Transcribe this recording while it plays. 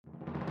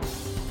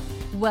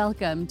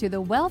Welcome to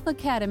the Wealth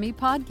Academy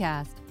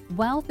podcast.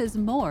 Wealth is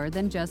more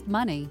than just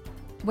money,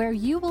 where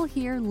you will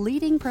hear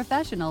leading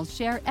professionals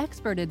share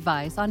expert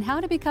advice on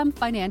how to become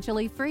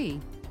financially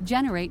free,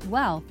 generate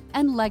wealth,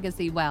 and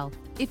legacy wealth.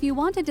 If you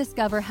want to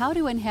discover how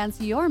to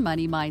enhance your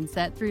money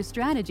mindset through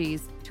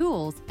strategies,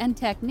 tools, and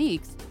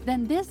techniques,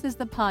 then this is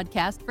the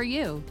podcast for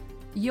you.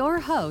 Your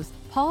host,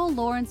 Paul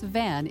Lawrence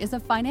Vann, is a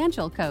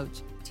financial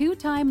coach,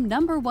 two-time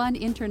 #1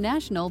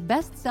 international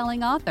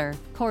best-selling author,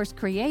 course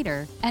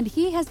creator, and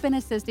he has been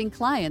assisting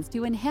clients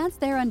to enhance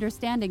their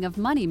understanding of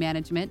money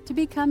management to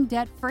become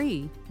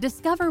debt-free,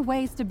 discover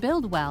ways to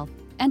build wealth,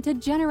 and to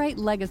generate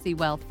legacy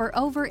wealth for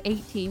over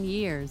 18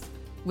 years.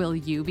 Will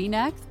you be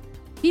next?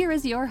 Here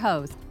is your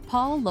host,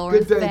 Paul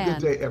Lawrence Vann.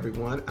 Good day,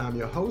 everyone. I'm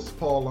your host,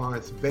 Paul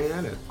Lawrence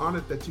Vann, and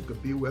honored that you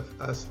could be with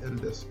us in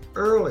this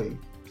early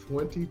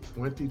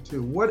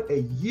 2022. What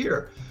a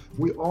year.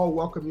 We all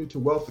welcome you to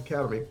Wealth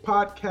Academy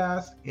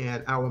podcast,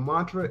 and our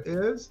mantra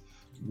is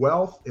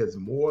wealth is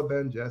more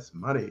than just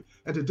money.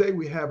 And today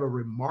we have a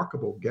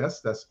remarkable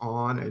guest that's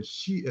on, and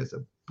she is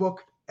a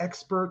book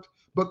expert,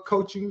 book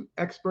coaching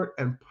expert,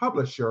 and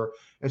publisher,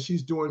 and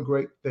she's doing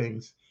great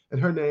things. And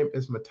her name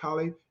is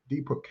Mitali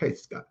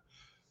Deeprokayska.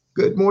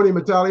 Good morning,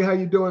 Mitali. How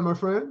you doing, my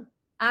friend?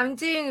 I'm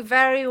doing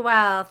very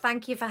well.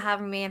 Thank you for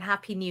having me, and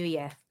Happy New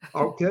Year.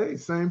 Okay,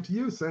 same to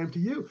you, same to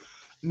you.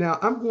 Now,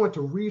 I'm going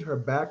to read her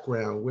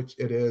background, which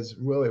it is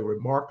really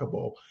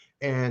remarkable.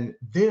 And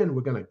then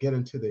we're going to get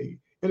into the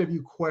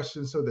interview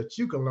questions so that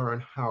you can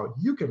learn how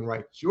you can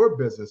write your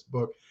business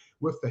book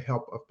with the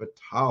help of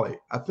Mitali.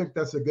 I think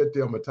that's a good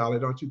deal, Mitali.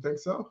 Don't you think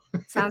so?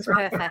 Sounds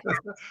perfect.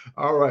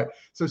 All right.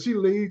 So she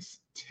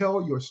leads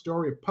Tell Your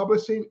Story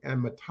Publishing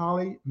and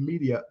Mitali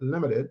Media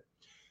Limited.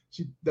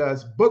 She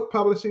does book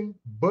publishing,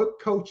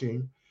 book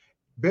coaching,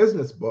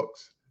 business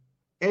books,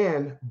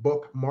 and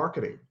book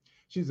marketing.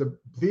 She's a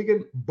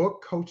vegan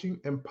book coaching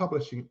and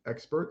publishing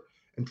expert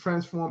and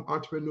transform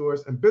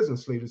entrepreneurs and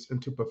business leaders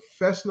into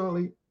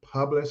professionally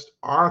published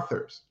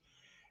authors.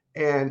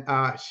 And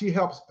she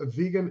helps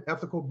vegan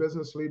ethical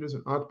business leaders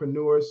and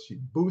entrepreneurs. She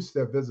boosts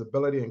their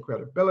visibility and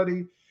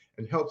credibility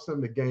and helps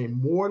them to gain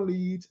more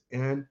leads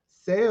and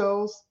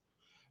sales,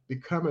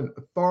 become an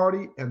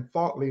authority and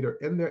thought leader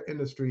in their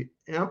industry,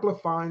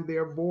 amplifying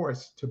their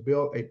voice to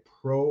build a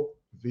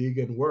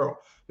pro-vegan world.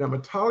 Now,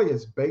 Mitali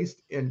is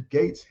based in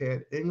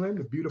Gateshead,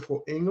 England,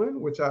 beautiful England,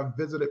 which I've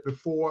visited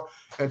before.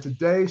 And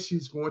today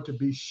she's going to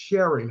be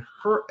sharing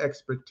her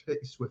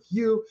expertise with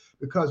you,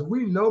 because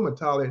we know,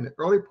 Mitali, in the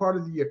early part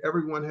of the year,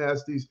 everyone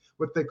has these,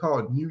 what they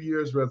call New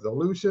Year's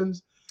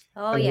resolutions.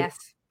 Oh, yes.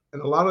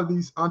 And a lot of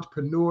these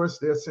entrepreneurs,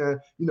 they're saying,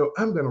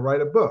 I'm going to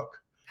write a book.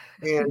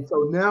 And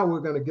so now we're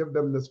going to give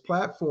them this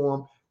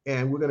platform,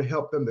 and we're going to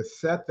help them to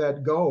set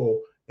that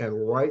goal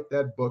and write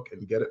that book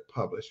and get it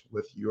published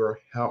with your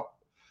help.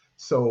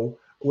 So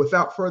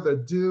without further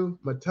ado,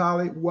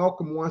 Mitali,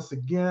 welcome once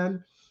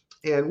again.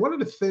 And one of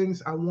the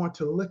things I want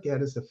to look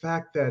at is the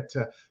fact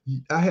that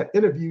I had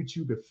interviewed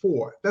you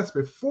before. That's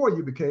before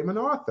you became an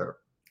author.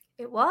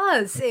 It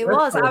was. I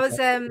was,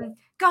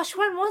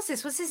 when was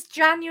this? Was this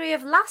January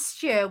of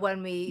last year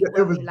when we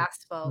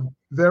last spoke?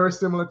 Very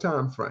similar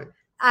time frame.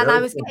 And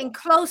I was getting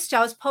close to,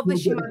 I was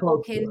publishing my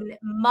book in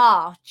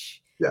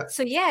March. Yeah.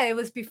 So yeah, it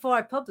was before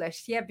I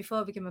published. Yeah, before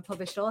I became a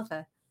published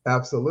author.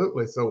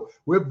 Absolutely. So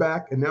we're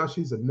back, and now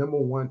she's a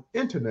 #1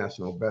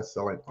 international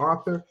best-selling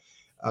author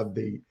of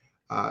the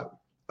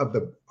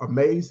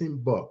amazing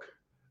book,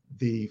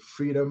 The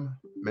Freedom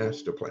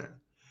Master Plan.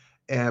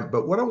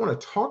 But what I want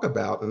to talk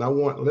about, and I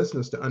want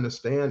listeners to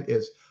understand,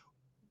 is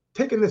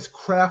taking this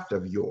craft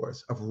of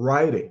yours of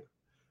writing,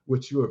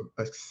 which you are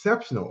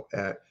exceptional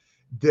at.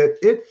 Did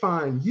it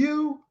find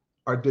you,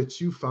 or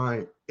did you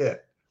find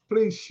it?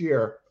 Please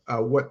share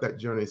what that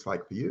journey is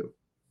like for you.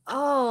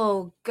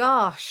 Oh,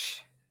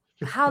 gosh.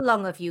 How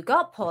long have you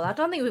got, Paul? I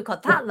don't think we've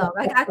got that long.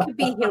 I could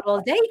be here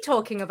all day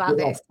talking about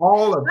this.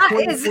 All of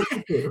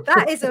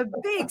that is a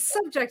big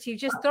subject you've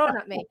just thrown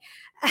at me.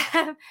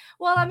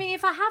 Well, I mean,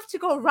 if I have to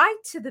go right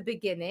to the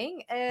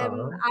beginning,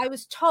 I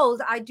was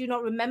told, I do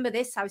not remember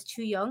this, I was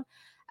too young,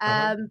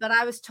 but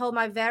I was told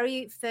my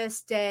very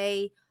first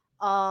day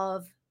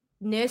of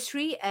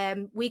nursery,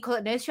 we call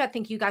it nursery, I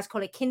think you guys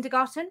call it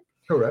kindergarten.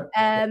 Correct.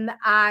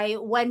 I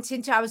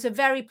was a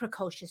very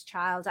precocious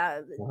child,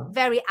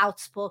 very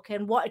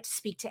outspoken, wanted to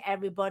speak to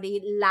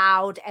everybody,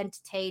 loud,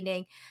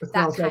 entertaining,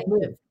 that kind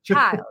of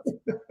child.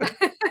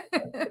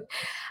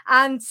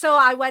 And so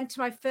I went to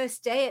my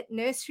first day at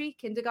nursery,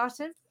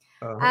 kindergarten.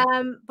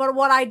 But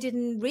what I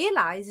didn't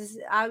realize is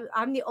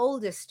I'm the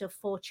oldest of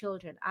 4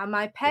 children, and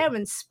my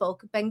parents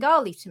spoke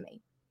Bengali to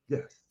me.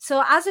 Yes.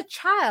 So as a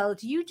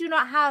child, you do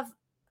not have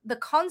the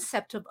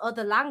concept of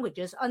other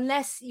languages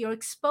unless you're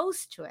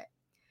exposed to it.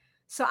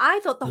 So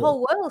I thought the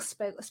whole world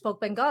spoke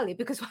Bengali,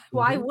 because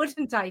why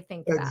wouldn't I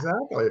think that?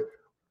 Exactly.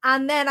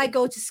 And then I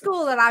go to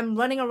school and I'm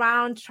running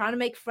around trying to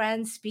make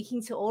friends,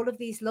 speaking to all of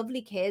these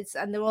lovely kids,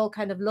 and they're all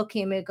kind of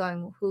looking at me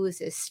going, who is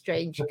this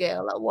strange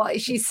girl? Or what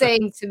is she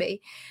saying to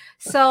me?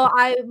 So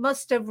I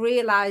must have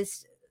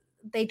realized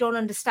they don't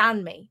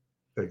understand me.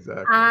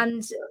 Exactly.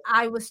 And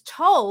I was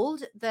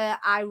told that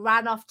I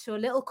ran off to a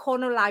little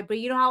corner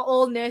library. You know how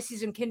all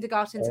nurses and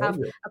kindergartens have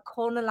a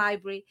corner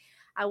library.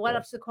 I went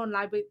up to the corner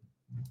library.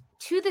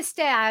 To this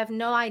day, I have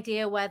no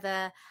idea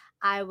whether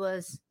I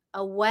was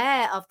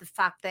aware of the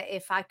fact that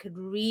if I could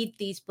read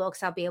these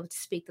books, I'll be able to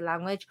speak the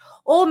language,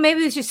 or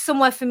maybe it's just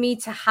somewhere for me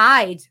to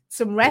hide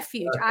some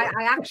refuge. I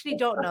actually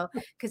don't know,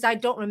 because I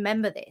don't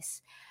remember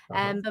this.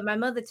 But my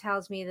mother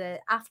tells me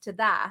that after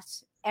that,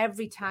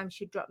 every time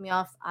she'd drop me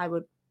off, I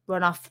would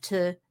run off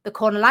to the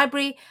corner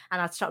library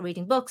and I'd start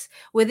reading books.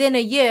 Within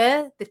a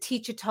year, the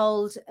teacher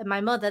told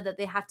my mother that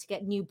they had to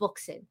get new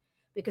books in,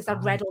 because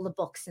I'd read all the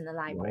books in the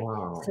library.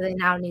 Wow. So they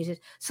now needed.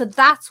 So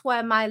that's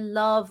where my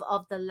love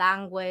of the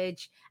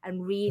language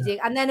and reading,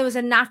 and then it was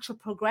a natural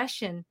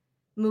progression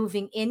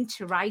moving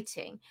into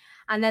writing.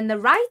 And then the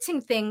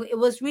writing thing, it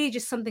was really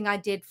just something I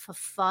did for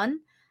fun.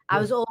 I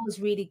was always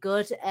really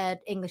good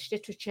at English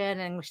literature and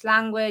English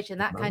language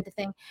and that kind of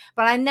thing.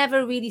 But I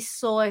never really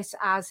saw it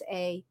as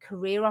a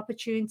career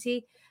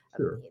opportunity.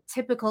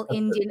 Typical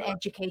Indian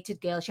educated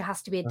girl, she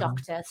has to be a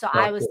doctor. So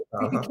I was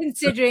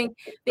considering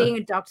being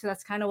a doctor.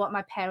 That's kind of what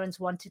my parents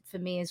wanted for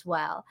me as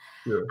well.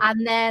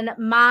 And then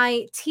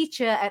my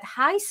teacher at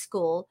high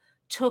school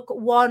took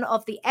one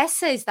of the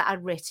essays that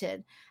I'd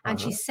written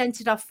and she sent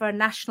it off for a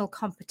national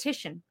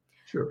competition.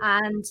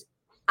 And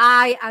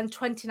I and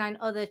 29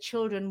 other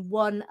children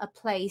won a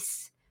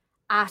place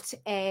at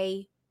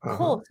a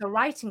course, a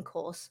writing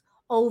course,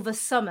 over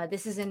summer.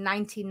 This is in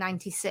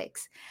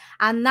 1996.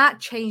 And that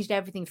changed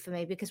everything for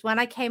me, because when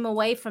I came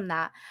away from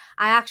that,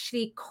 I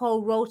actually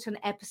co-wrote an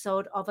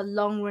episode of a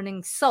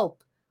long-running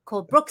soap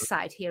called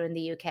Brookside here in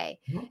the UK.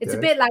 It's a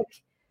bit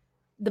like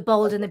The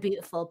Bold and the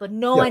Beautiful, but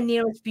nowhere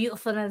near as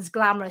beautiful and as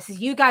glamorous as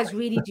you guys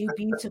really do.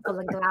 Beautiful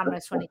and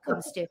glamorous when it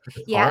comes to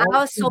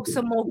our soaps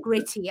are more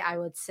gritty, I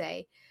would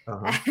say.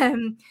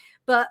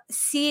 But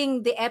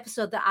seeing the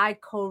episode that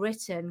I'd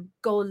co-written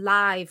go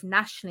live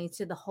nationally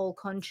to the whole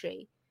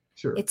country,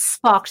 it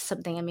sparked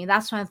something in me.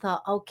 That's when I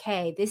thought,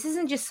 okay, this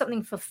isn't just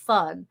something for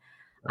fun.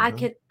 I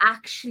could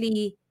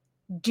actually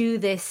do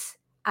this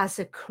as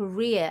a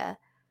career.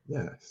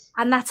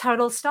 And that's how it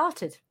all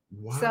started.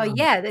 Wow. So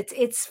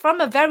it's from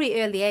a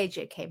very early age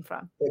it came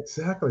from.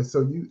 Exactly.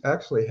 So you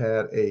actually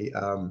had a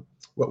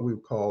what we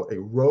call a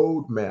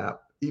roadmap,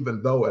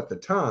 even though at the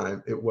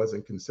time it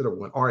wasn't considered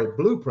one, or a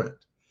blueprint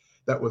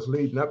that was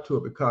leading up to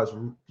it, because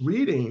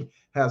reading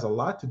has a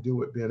lot to do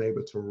with being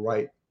able to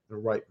write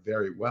and write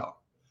very well.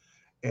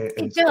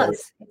 It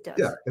does.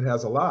 Yeah, it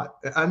has a lot.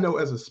 I know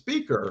as a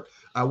speaker,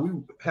 we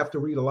have to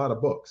read a lot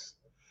of books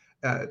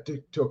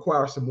to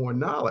acquire some more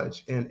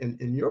knowledge. And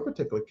in your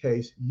particular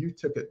case, you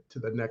took it to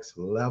the next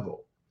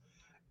level,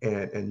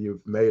 and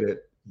you've made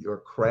it your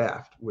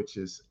craft, which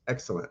is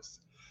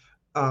excellence.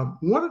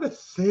 One of the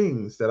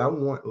things that I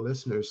want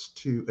listeners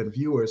and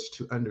viewers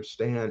to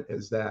understand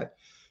is that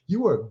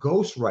you were a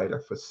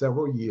ghostwriter for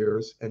several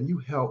years, and you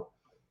helped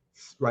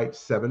write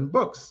 7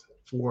 books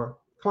for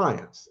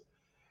clients.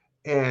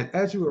 And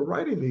as you were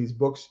writing these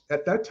books,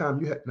 at that time,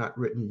 you had not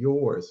written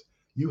yours.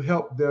 You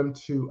helped them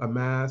to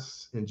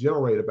amass and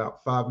generate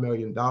about $5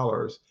 million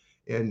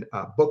in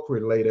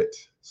book-related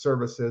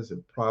services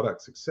and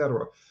products,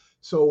 etc.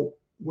 So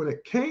when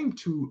it came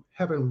to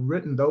having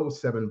written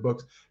those 7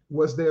 books,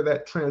 was there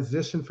that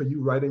transition for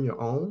you writing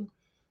your own,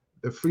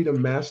 the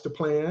Freedom Master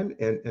Plan,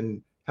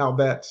 and how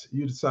that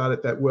you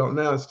decided that, well,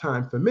 now it's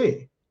time for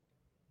me?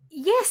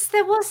 Yes,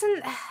 there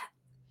wasn't.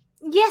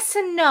 Yes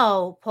and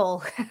no,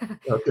 Paul.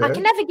 I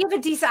can never give a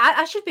decent.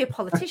 I should be a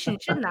politician,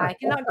 shouldn't I?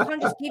 I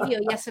can't just give you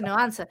a yes or no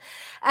answer.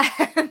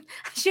 I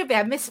should be.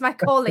 I missed my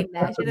calling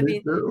there. I should have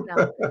been.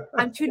 No,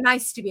 I'm too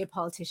nice to be a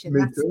politician.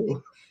 Me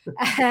too.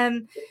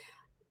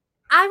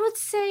 I would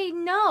say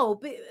no,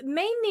 but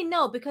mainly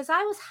no, because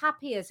I was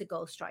happy as a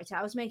ghostwriter.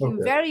 I was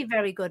making very,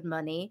 very good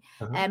money.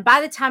 And by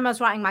the time I was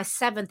writing my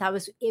 7th,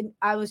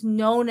 I was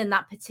known in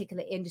that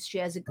particular industry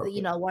as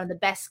one of the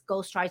best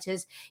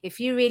ghostwriters. If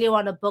you really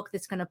want a book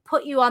that's going to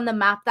put you on the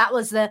map, that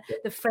was the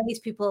phrase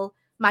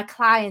my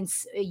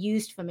clients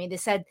used for me. They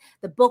said,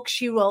 the book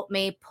she wrote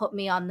me put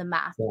me on the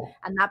map.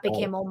 And that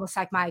became almost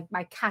like my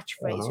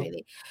catchphrase,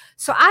 really.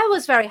 So I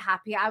was very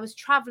happy. I was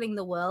traveling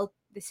the world.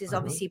 This is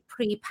obviously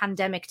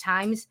pre-pandemic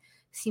times.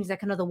 Seems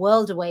like another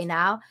world away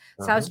now.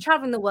 So I was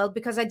traveling the world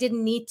because I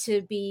didn't need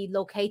to be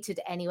located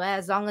anywhere.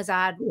 As long as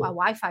I had a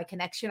Wi-Fi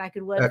connection, I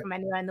could work from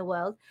anywhere in the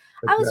world.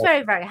 I was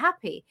very, very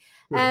happy.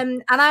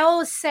 And I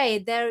always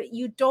say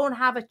you don't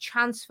have a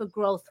chance for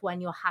growth when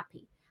you're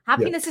happy.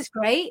 Happiness is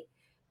great,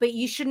 but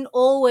you shouldn't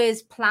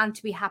always plan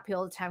to be happy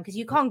all the time, because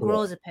you can't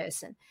grow as a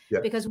person.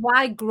 Because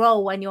why grow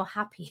when you're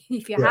happy?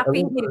 If you're happy,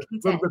 you're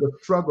content. A little bit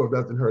of struggle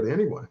doesn't hurt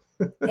anyone.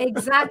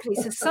 Exactly.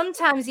 So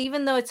sometimes,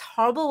 even though it's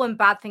horrible when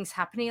bad things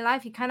happen in your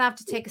life, you kind of have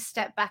to take a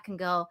step back and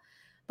go,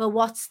 but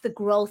what's the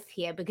growth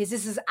here? Because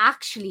this is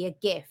actually a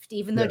gift,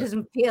 even though it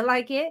doesn't feel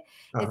like it.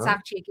 It's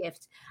actually a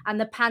gift. And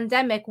the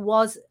pandemic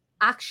was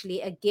actually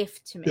a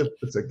gift to me.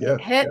 It's a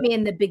gift. It hurt me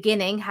in the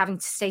beginning, having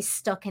to stay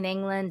stuck in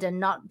England and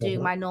not do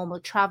my normal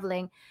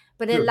traveling.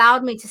 but it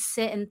allowed me to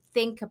sit and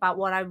think about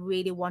what I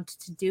really wanted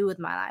to do with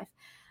my life.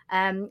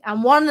 And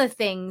one of the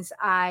things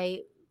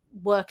I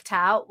worked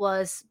out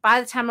was by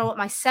the time I wrote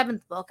my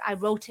 7th book, I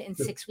wrote it in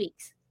 6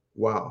 weeks.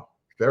 Wow.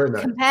 Very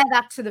nice. Compare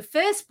that to the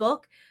first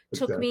book,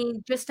 took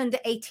me just under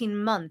 18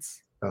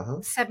 months,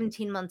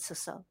 17 months or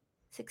so,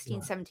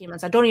 16, 17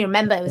 months. I don't even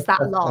remember. It was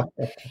that long.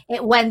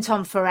 It went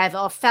on forever,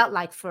 or felt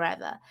like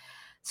forever.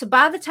 So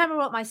by the time I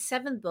wrote my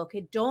 7th book,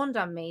 it dawned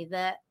on me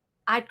that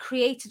I'd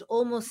created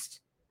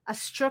almost a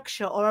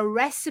structure or a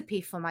recipe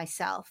for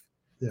myself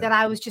that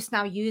I was just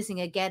now using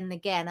again and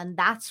again. And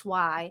that's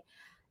why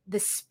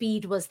the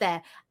speed was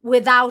there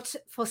without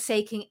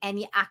forsaking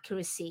any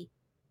accuracy.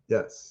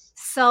 Yes.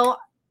 So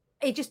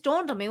it just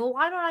dawned on me, well,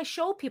 why don't I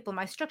show people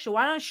my structure?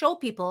 Why don't I show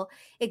people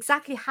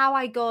exactly how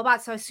I go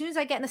about? So as soon as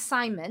I get an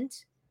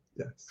assignment,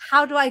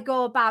 how do I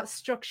go about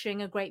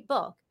structuring a great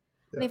book?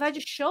 And if I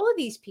just show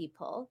these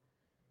people,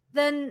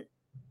 then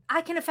I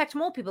can affect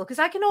more people, because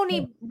I can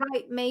only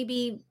write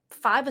maybe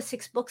 5 or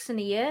 6 books in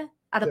a year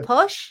at a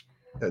push.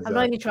 Exactly. I'm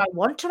not even sure I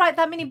want to write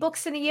that many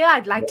books in a year.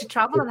 I'd like to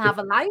travel and have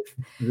a life.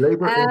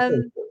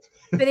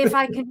 But if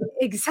I can,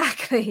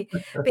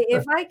 but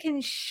if I can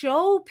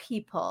show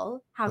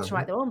people how to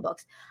write their own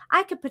books,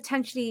 I could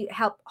potentially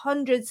help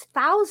hundreds,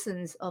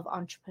 thousands of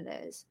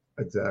entrepreneurs.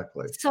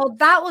 Exactly. So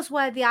that was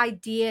where the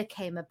idea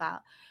came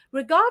about.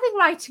 Regarding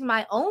writing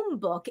my own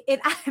book,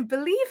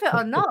 believe it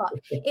or not,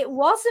 it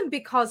wasn't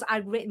because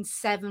I'd written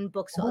 7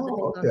 books or other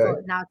people had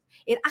written out.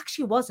 It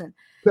actually wasn't.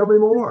 Tell me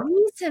more. The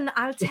reason,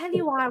 I'll tell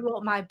you why I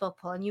wrote my book,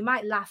 Paul, and you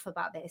might laugh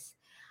about this.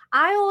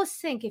 I always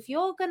think if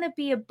you're going to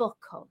be a book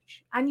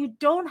coach and you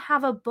don't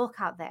have a book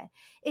out there,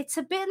 it's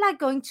a bit like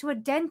going to a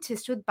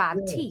dentist with bad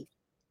teeth.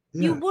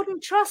 You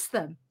wouldn't trust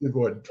them. You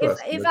wouldn't trust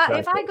them.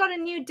 If I got a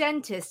new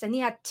dentist and he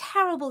had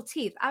terrible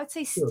teeth, I would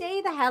say,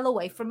 stay the hell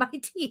away from my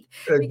teeth.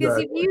 Because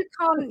if you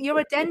can't, you're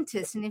a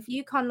dentist, and if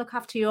you can't look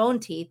after your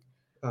own teeth,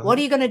 what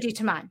are you going to do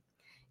to mine?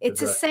 It's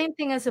the same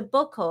thing as a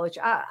book coach.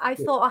 I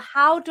thought,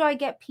 how do I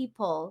get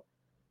people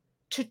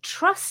to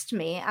trust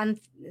me and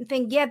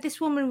think, yeah, this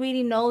woman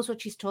really knows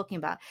what she's talking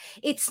about?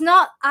 It's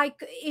not,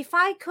 if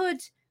I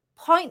could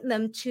point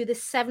them to the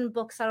 7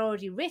 books I'd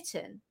already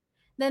written,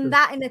 then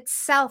that in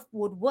itself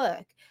would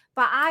work.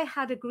 But I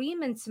had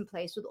agreements in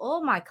place with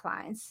all my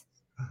clients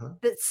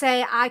that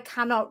say I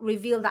cannot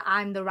reveal that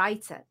I'm the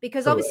writer,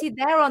 because obviously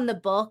they're on the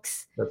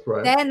books. That's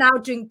right. They're now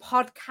doing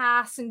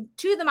podcasts, and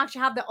 2 of them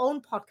actually have their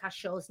own podcast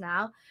shows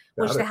now,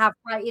 which they have,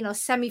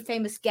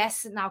 semi-famous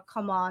guests that now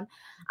come on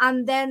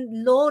and then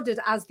lauded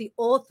as the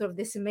author of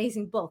this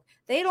amazing book.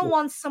 They don't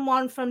want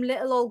someone from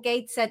little old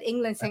Gateshead,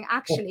 England saying,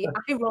 actually,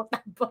 I wrote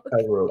that book.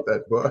 I wrote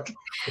that book.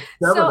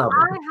 So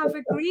I have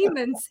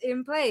agreements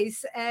in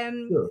place,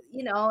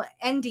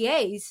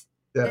 NDAs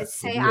that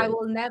say I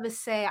will never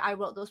say I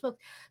wrote those books.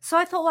 So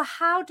I thought, well,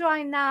 how do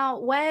I now,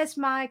 where's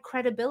my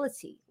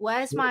credibility?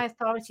 Where's my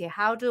authority?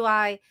 How do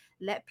I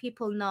let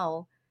people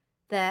know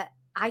that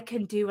I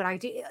can do what I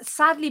do?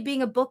 Sadly,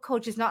 being a book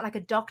coach is not like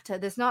a doctor.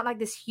 There's not like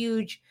this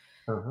huge,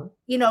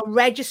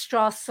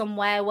 registrar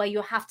somewhere where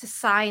you have to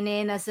sign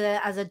in as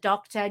a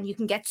doctor and you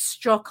can get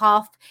struck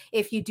off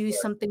if you do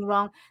something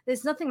wrong.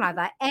 There's nothing like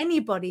that.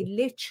 Anybody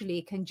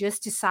literally can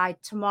just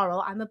decide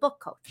tomorrow I'm a book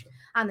coach,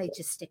 and they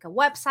just stick a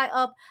website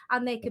up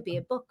and they could be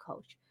a book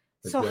coach.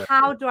 So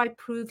how do I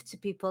prove to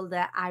people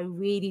that I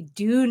really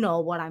do know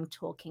what I'm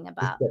talking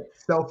about?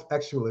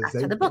 Self-actualization. That's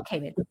where the book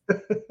came in.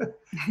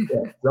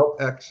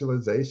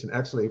 Self-actualization,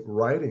 actually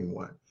writing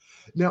one.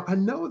 Now, I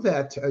know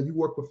that you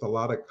work with a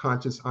lot of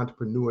conscious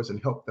entrepreneurs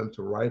and help them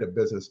to write a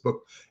business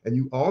book. And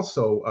you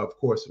also, of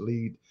course,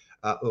 lead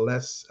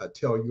Let's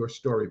Tell Your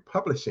Story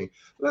Publishing.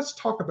 Let's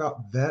talk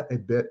about that a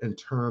bit in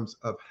terms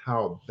of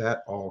how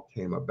that all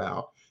came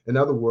about. In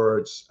other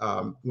words,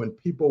 when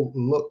people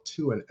look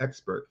to an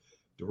expert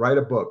to write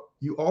a book,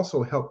 you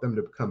also help them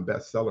to become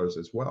bestsellers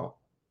as well.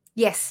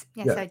 Yes,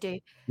 I do.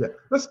 Yeah,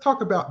 let's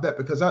talk about that,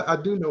 because I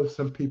do know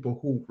some people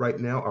who right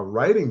now are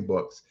writing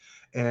books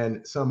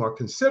and some are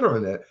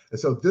considering it. And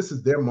so this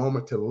is their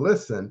moment to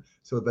listen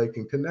so they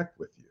can connect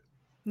with you.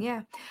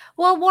 Yeah.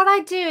 Well, what I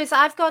do is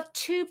I've got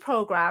 2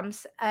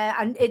 programs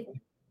and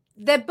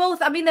they're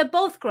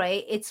both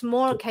great. It's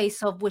more a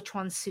case of which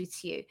one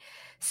suits you.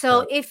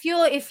 So if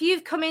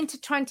you've come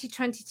into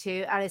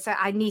 2022 and it's like,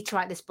 I need to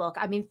write this book.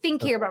 I've been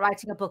thinking about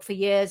writing a book for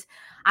years.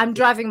 I'm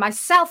driving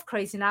myself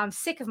crazy now. I'm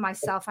sick of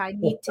myself. I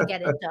need to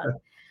get it done.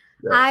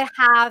 I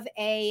have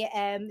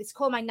it's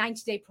called my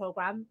 90-day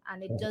program,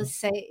 and it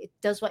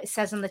does what it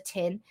says on the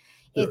tin.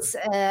 It's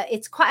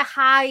quite a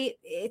high,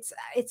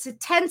 it's a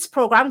tense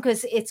program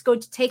because it's going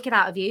to take it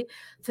out of you.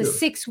 For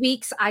 6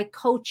 weeks, I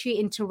coach you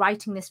into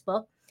writing this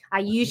book.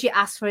 I usually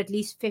ask for at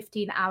least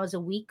 15 hours a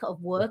week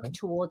of work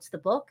towards the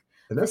book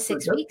for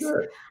 6 weeks.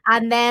 Good.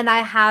 And then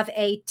I have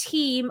a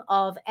team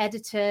of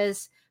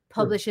editors,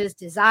 publishers,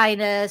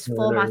 designers,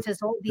 formatters,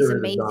 all these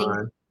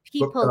amazing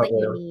people that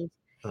you need.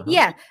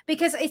 Yeah,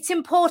 because it's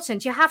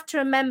important. You have to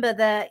remember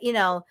that,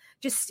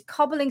 just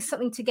cobbling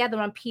something together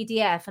on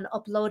PDF and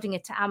uploading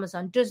it to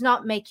Amazon does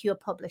not make you a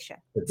publisher.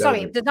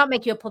 Sorry, it does not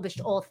make you a published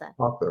author.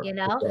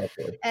 Exactly.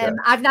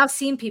 I've now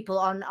seen people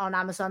on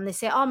Amazon, they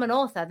say, oh, I'm an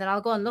author. Then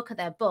I'll go and look at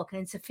their book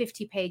and it's a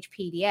 50-page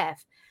PDF.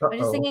 I'm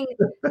just thinking,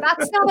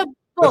 that's not a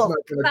book.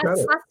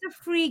 That's a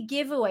free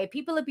giveaway.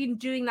 People have been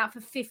doing that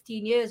for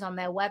 15 years on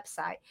their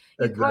website.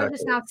 You can't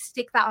just now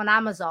stick that on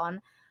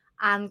Amazon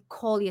and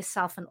call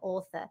yourself an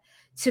author.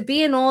 To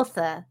be an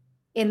author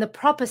in the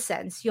proper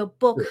sense, your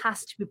book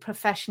has to be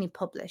professionally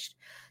published.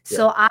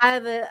 So I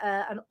have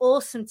an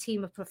awesome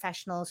team of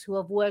professionals who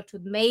have worked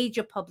with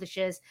major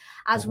publishers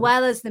as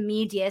well as the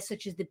media,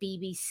 such as the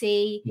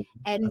BBC,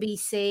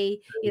 NBC.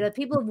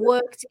 People have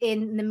worked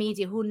in the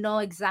media who know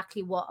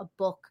exactly what a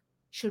book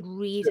should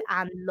read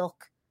and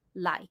look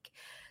like.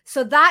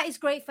 So that is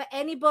great for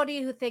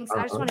anybody who thinks,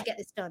 I just want to get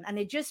this done. And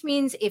it just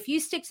means if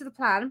you stick to the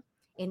plan,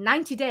 in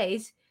 90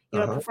 days,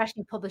 you're a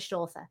professionally published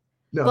author.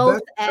 No,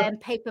 both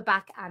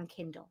paperback and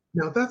Kindle.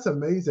 Now that's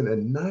amazing.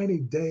 In 90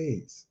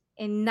 days.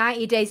 In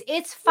 90 days.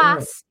 It's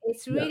fast.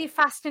 It's really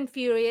fast and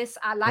furious.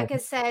 Like I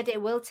said, it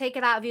will take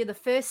it out of you. The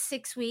first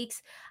 6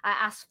 weeks, I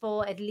ask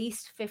for at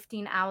least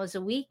 15 hours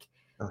a week.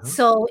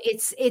 So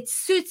it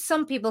suits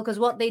some people because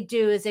what they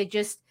do is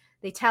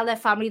they tell their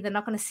family they're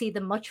not going to see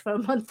them much for a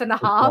month and a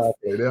half.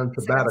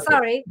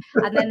 Sorry.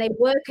 And then they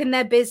work in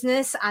their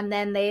business and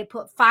then they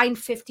find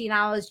 15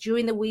 hours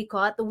during the week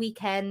or at the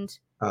weekend.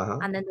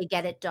 And then they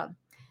get it done.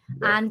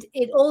 And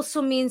it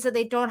also means that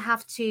they don't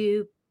have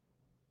to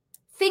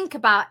think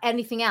about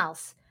anything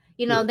else.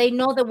 They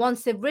know that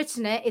once they've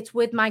written it, it's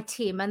with my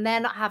team and they're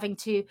not having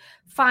to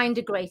find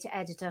a great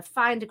editor,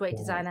 find a great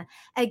designer.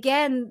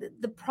 Again,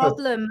 the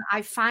problem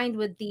I find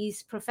with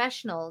these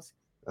professionals,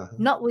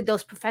 not with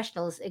those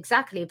professionals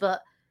exactly,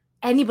 but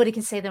anybody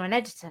can say they're an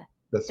editor.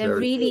 There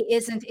really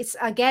isn't.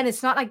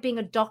 It's not like being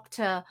a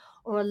doctor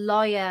or a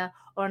lawyer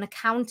or an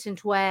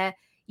accountant where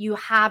you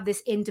have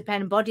this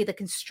independent body that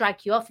can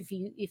strike you off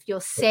if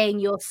you're saying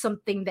you're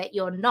something that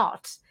you're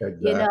not.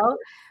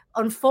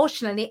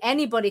 Unfortunately,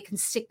 anybody can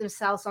stick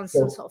themselves on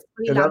some sort of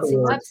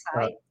freelancing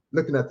website.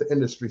 Looking at the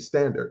industry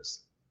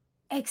standards.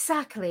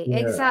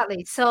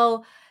 Exactly.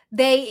 So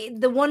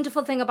the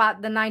wonderful thing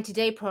about the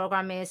 90-day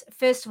program is,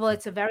 first of all,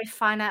 it's a very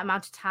finite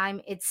amount of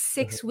time. It's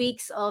 6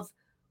 weeks of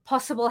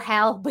possible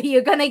hell, but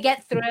you're going to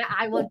get through it.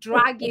 I will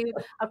drag you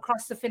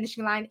across the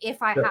finishing line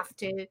if I have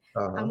to,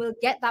 and we'll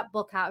get that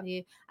book out of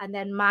you. And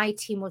then my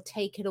team will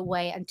take it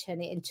away and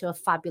turn it into a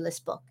fabulous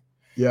book.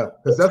 Yeah.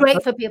 It's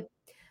great for people.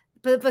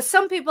 But for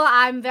some people,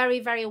 I'm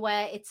very, very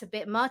aware it's a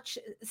bit much.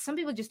 Some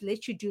people just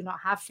literally do not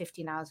have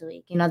 15 hours a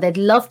week. They'd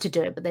love to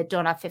do it, but they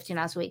don't have 15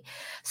 hours a week.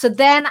 So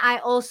then I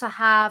also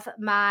have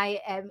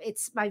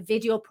it's my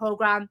video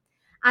program.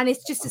 And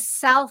it's just a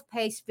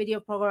self-paced video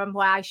program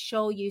where I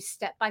show you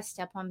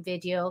step-by-step on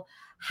video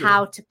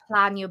how to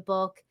plan your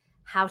book,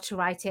 how to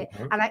write it.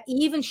 And I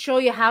even show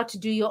you how to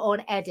do your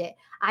own edit.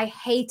 I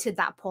hated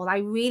that, Paul. I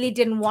really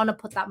didn't want to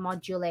put that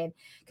module in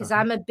because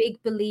I'm a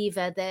big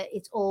believer that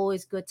it's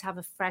always good to have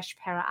a fresh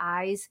pair of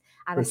eyes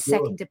and a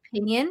second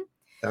opinion.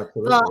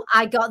 Absolutely. But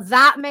I got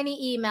that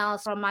many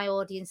emails from my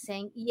audience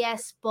saying,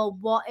 yes, but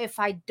what if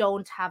I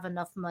don't have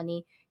enough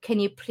money? Can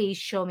you please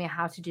show me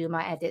how to do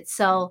my edit?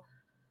 So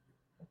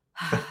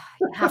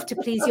you have to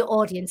please your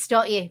audience,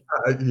 don't you?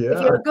 If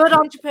you're a good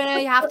entrepreneur,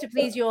 you have to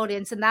please your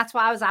audience. And that's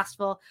what I was asked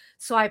for.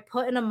 So I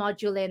put in a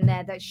module in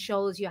there that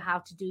shows you how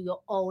to do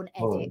your own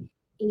edit,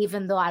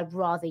 even though I'd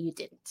rather you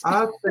didn't.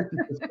 I think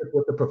you should stick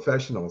with the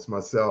professionals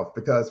myself,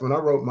 because when I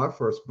wrote my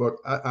first book,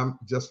 I'm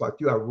just like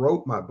you. I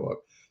wrote my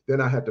book.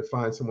 Then I had to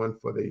find someone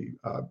for the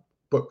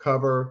book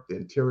cover, the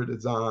interior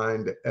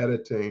design, the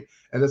editing.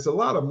 And it's a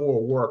lot of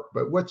more work.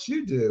 But what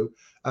you do,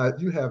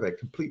 you have a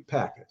complete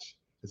package.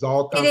 It's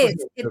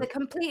a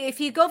complete, if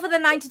you go for the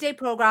 90-day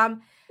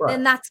program,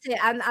 then that's it.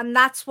 And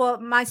that's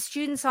what my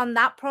students on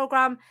that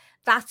program,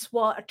 that's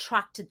what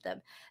attracted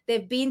them.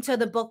 They've been to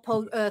the book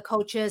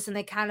coaches and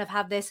they kind of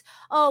have this,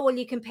 oh, well,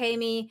 you can pay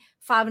me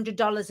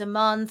 $500 a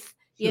month,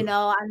 and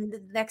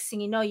the next thing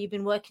you know, you've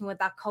been working with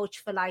that coach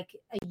for like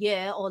a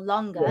year or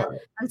longer.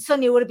 And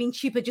suddenly it would have been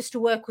cheaper just to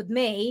work with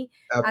me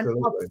and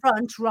up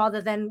front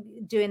rather than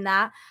doing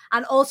that.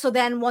 And also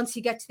then once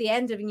you get to the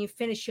end of it and you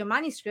finish your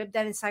manuscript,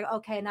 then it's like,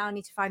 okay, now I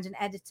need to find an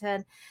editor.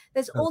 And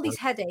there's all these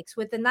headaches.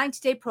 With the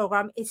 90-day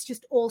program, it's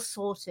just all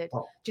sorted.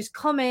 Just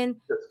come in,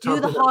 do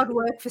the hard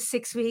work for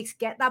 6 weeks,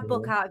 get that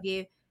book out of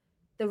you.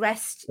 The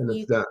rest,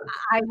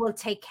 I will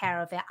take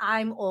care of it.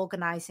 I'm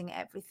organizing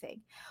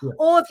everything.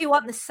 Or if you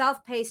want the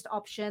self-paced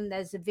option,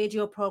 there's a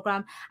video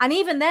program. And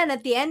even then,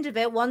 at the end of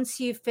it, once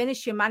you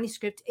finish your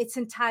manuscript, it's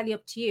entirely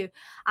up to you.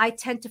 I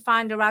tend to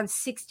find around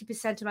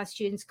 60% of my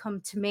students come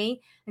to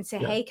me and say,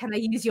 hey, can I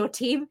use your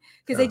team?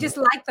 Because they just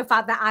like the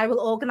fact that I will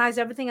organize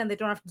everything and they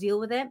don't have to deal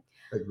with it.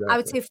 I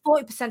would say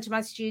 40% of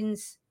my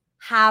students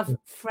have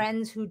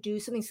friends who do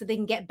something so they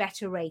can get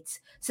better rates.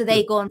 So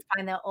they go and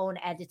find their own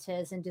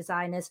editors and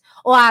designers.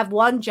 Or I have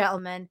one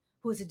gentleman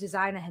who's a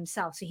designer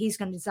himself. So he's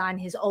going to design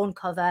his own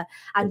cover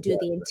and do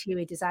the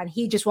interior design.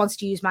 He just wants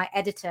to use my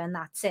editor and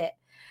that's it.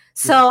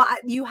 So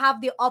you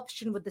have the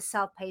option with the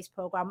self-paced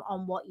program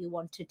on what you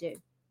want to do.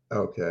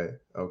 Okay.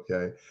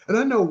 And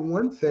I know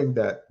one thing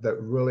that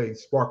really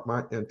sparked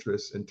my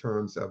interest in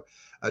terms of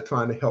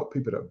trying to help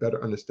people to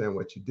better understand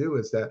what you do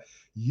is that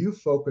you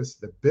focus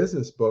the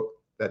business book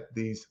that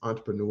these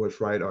entrepreneurs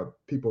write or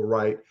people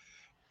write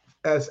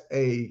as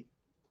a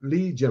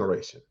lead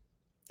generation.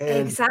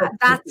 And exactly.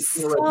 That's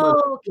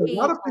so key. A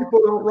lot of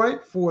people don't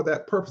write for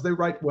that purpose. They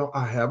write, well,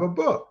 I have a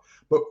book,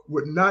 but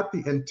with not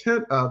the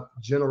intent of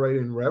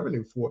generating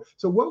revenue for.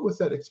 So what was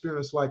that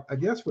experience like, I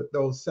guess, with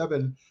those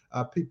 7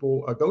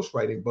 people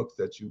ghostwriting books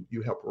that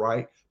you help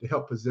write to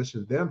help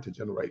position them to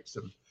generate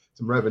some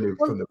revenue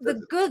from the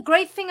business?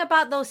 Great thing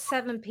about those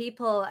 7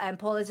 people,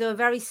 Paul, is they were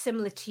very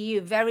similar to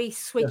you, very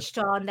switched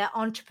on. They're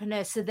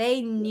entrepreneurs. So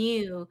they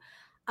knew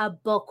a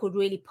book would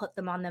really put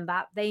them on the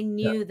map. They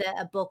knew that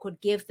a book would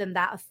give them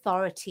that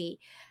authority.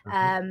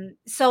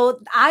 So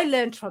I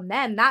learned from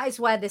them. That is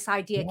where this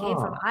idea came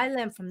from. I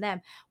learned from them.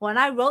 When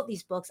I wrote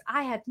these books,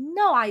 I had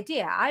no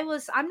idea.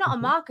 I'm not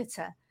a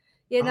marketer.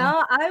 You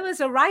know, I was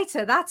a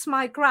writer. That's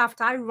my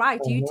craft. I write.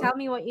 You tell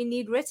me what you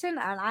need written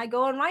and I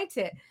go and write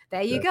it.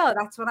 There you go.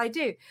 That's what I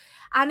do.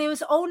 And it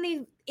was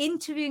only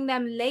interviewing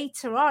them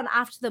later on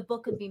after the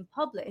book had been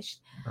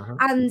published.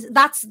 And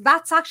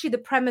that's actually the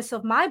premise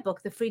of my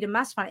book, The Freedom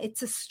Masterplan.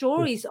 It's the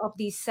stories of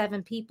these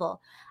 7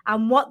 people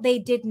and what they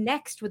did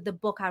next with the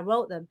book I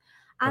wrote them.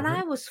 And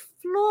I was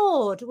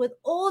floored with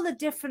all the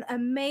different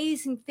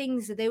amazing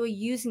things that they were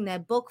using their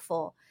book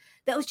for.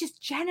 That was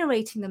just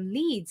generating them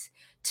leads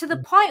to the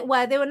point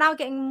where they were now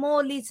getting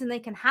more leads than they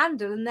can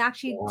handle, and they're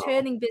actually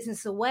turning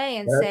business away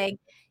and saying,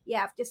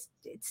 "Yeah,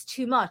 it's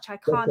too much. I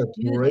can't do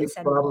this anymore." That's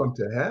a great problem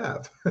to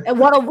have.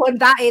 And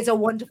that is a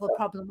wonderful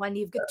problem when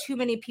you've got too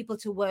many people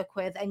to work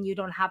with and you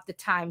don't have the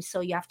time,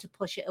 so you have to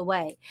push it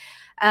away.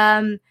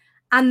 And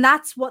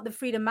that's what the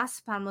Freedom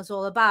Masterplan was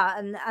all about.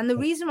 And the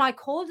reason why I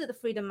called it the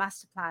Freedom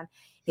Masterplan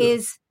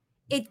is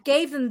it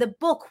gave them the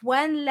book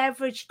when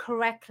leveraged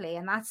correctly.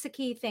 And that's the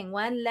key thing.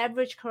 When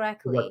leveraged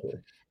correctly,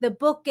 the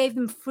book gave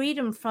them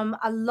freedom from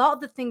a lot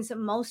of the things that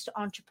most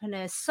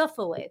entrepreneurs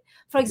suffer with.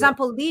 For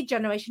example, lead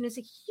generation is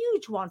a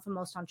huge one for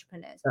most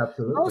entrepreneurs.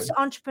 Absolutely. Most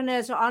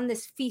entrepreneurs are on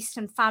this feast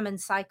and famine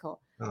cycle.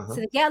 So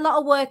they get a lot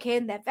of work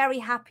in. They're very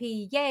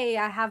happy. Yay,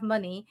 I have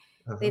money.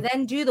 They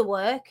then do the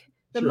work.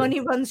 The money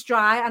runs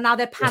dry and now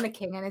they're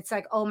panicking. And it's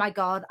like, oh my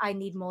God, I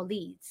need more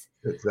leads.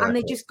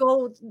 And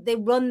they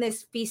run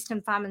this feast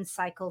and famine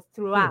cycle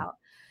throughout.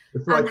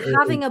 And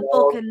having a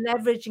book and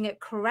leveraging it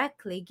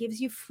correctly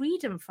gives you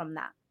freedom from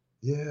that.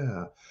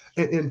 Yeah.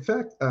 And in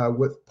fact,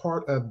 with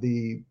part of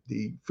the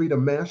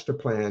Freedom Master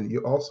Plan, you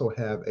also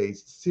have a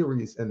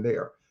series in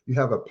there. You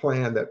have a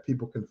plan that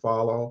people can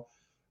follow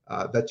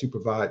that you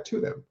provide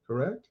to them,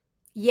 correct?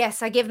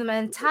 Yes, I give them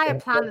an entire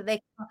plan that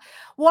they can.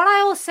 What I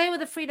always say with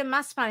the Freedom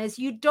Master Plan is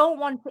you don't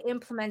want to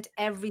implement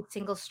every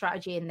single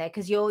strategy in there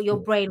because your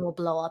brain will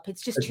blow up.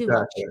 It's just too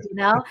much, you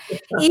know.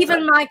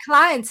 Even my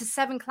clients, the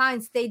 7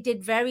 clients, they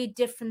did very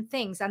different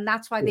things, and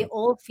that's why they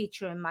all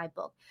feature in my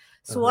book.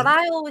 So what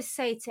I always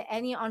say to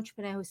any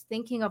entrepreneur who's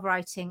thinking of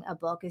writing a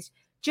book is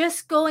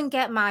just go and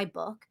get my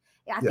book.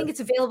 I think it's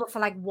available for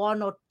like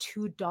 $1 or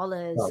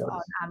 $2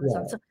 on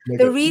Amazon. So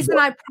the reason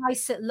I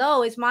price it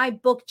low is my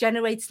book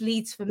generates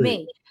leads for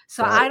me.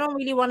 So I don't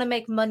really want to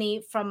make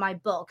money from my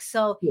book.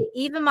 So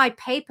even my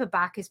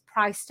paperback is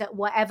priced at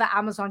whatever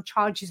Amazon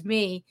charges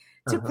me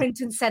to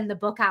print and send the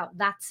book out.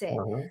 That's it.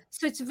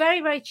 So it's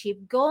very, very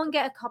cheap. Go and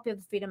get a copy of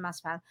the Freedom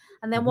Masterplan.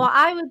 And then what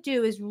I would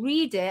do is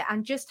read it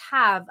and just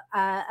have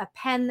a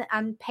pen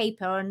and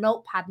paper or a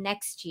notepad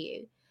next to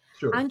you.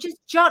 And just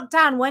jot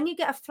down when you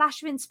get a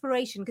flash of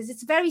inspiration, because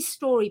it's very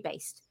story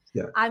based.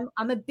 I'm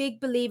a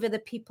big believer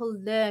that people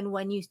learn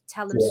when you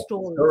tell them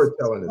stories.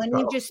 When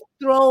you just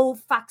throw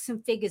facts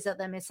and figures at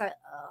them, it's like,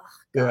 oh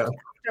God,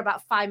 after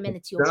about 5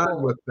 minutes, you're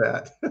done with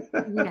that.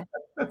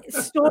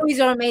 Stories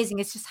are amazing.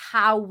 It's just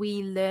how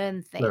we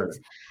learn things.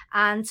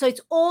 And so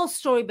it's all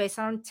story based.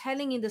 And I'm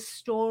telling you the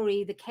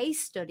story, the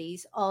case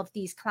studies of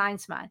these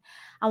clients of mine.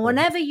 And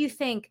whenever you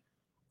think,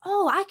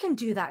 oh, I can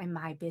do that in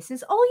my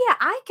business. Oh yeah,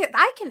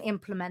 I can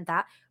implement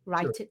that.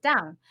 Write it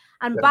down.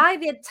 And by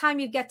the time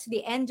you get to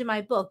the end of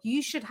my book,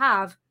 you should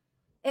have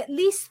at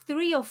least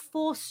 3 or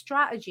 4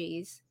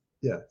 strategies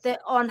that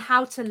on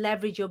how to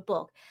leverage your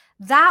book.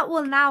 That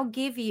will now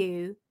give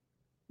you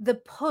the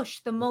push,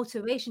 the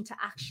motivation to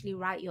actually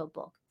write your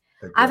book.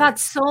 I've had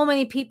so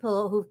many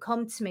people who've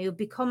come to me, who've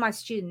become my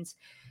students,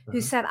 who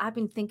said, I've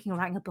been thinking of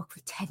writing a book for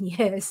 10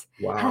 years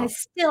and I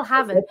still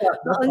haven't. But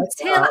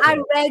until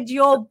I read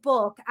your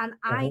book and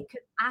I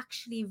could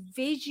actually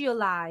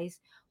visualize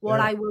what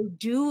I will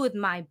do with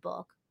my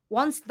book,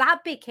 once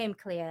that became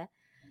clear,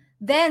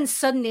 then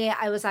suddenly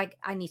I was like,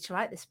 I need to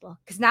write this book.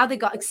 Because now they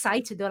got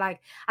excited. They're like,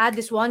 I had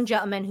this one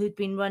gentleman who'd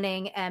been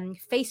running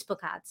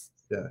Facebook ads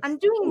and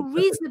doing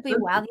reasonably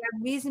well. He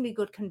had reasonably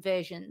good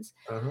conversions.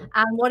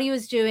 And what he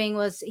was doing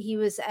was he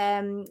was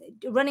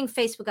running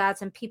Facebook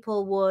ads, and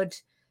people would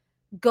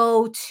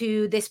go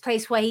to this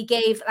place where he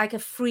gave like a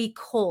free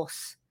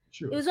course.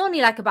 Sure. It was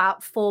only like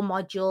about 4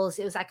 modules.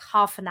 It was like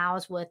half an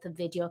hour's worth of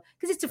video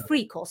because it's a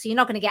free course. So you're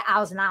not going to get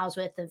hours and hours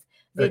worth of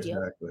video.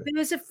 Exactly. But it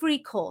was a free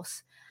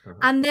course.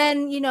 And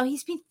then,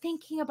 he's been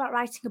thinking about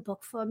writing a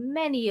book for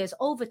many years,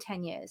 over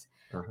 10 years,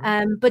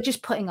 but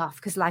just putting off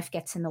because life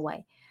gets in the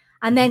way.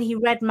 And then he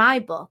read my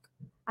book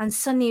and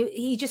suddenly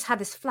he just had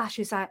this flash.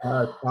 He was like,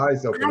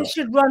 I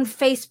should run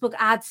Facebook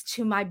ads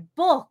to my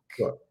book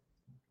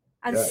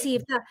and see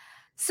if that.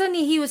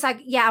 Suddenly he was like,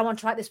 yeah, I want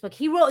to write this book.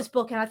 He wrote his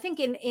book. And I think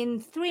in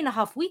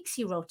 3.5 weeks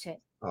he wrote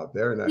it. Oh,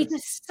 very nice. He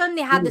just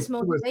suddenly had this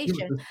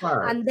motivation.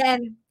 And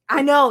then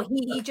I know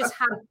he just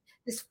had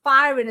this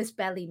fire in his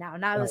belly now.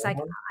 Now it was like,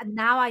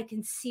 now I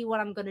can see what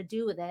I'm going to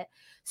do with it.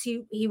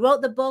 So he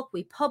wrote the book,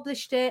 we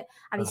published it,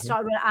 and he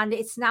started, and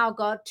it's now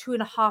got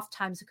 2.5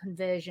 times the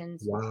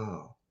conversions.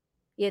 Wow.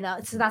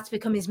 So that's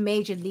become his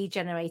major lead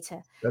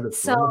generator. That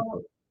is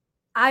wonderful.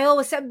 I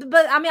always said,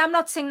 but I mean, I'm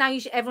not saying now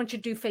everyone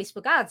should do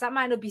Facebook ads. That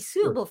might not be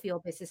suitable for your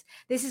business.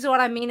 This is what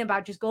I mean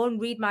about just go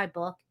and read my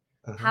book,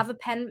 have a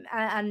pen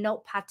and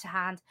notepad to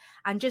hand,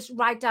 and just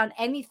write down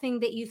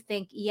anything that you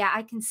think, yeah,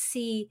 I can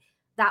see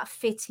that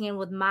fitting in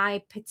with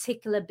my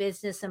particular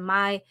business and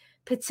my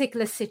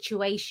particular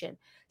situation.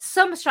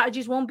 Some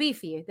strategies won't be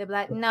for you. They'll be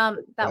like, no,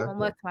 that won't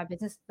work for my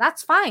business.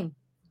 That's fine.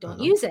 Don't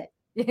use it,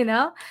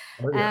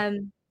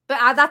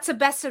 But that's the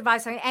best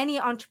advice. Any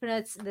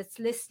entrepreneur that's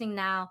listening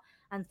now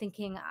and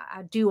thinking,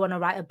 I do want to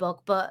write a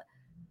book, but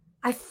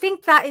I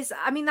think that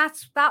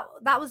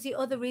was the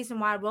other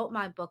reason why I wrote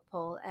my book,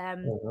 Paul.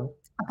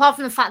 Apart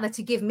from the fact that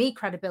to give me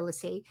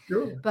credibility,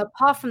 but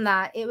apart from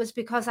that, it was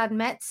because I'd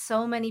met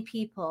so many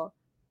people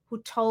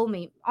who told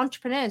me,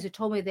 entrepreneurs who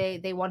told me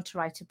they want to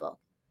write a book.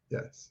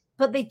 Yes.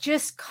 But they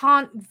just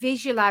can't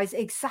visualize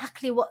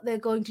exactly what they're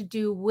going to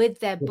do with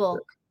their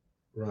book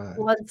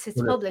once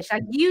it's published.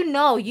 Like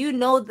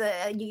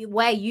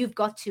where you've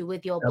got to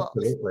with your book.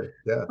 Absolutely.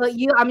 Yeah. But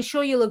I'm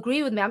sure you'll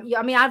agree with me.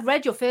 I mean, I've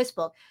read your first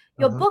book.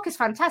 Your book is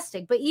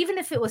fantastic, but even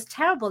if it was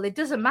terrible, it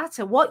doesn't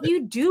matter. What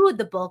you do with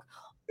the book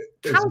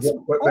counts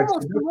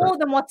almost more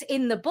than what's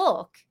in the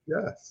book.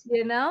 Yes.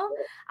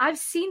 I've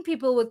seen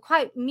people with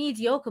quite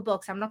mediocre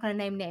books. I'm not going to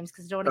name names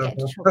because I don't want to get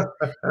into trouble.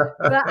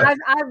 But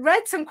I've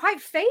read some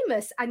quite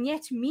famous and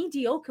yet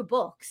mediocre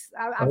books.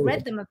 I've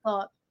read them and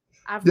thought,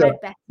 I've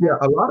read better. Yeah,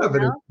 a lot of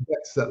it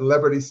is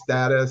celebrity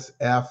status,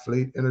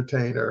 athlete,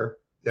 entertainer.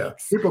 Yeah.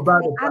 Exactly. People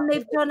buy and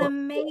they've done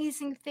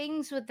amazing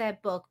things with their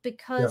book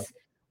because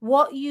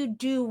what you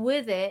do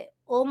with it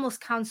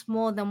almost counts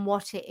more than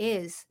what it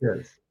is.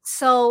 Yes.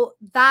 So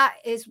that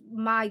is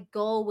my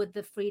goal with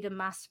the Freedom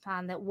Master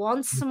Plan, that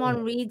once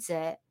someone reads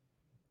it,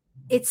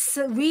 it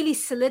really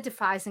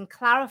solidifies and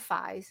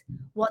clarifies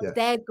what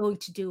they're going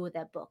to do with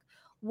their book.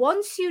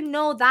 Once you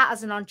know that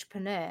as an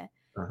entrepreneur,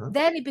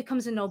 then it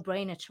becomes a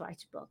no-brainer to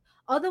write a book.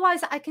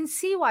 Otherwise, I can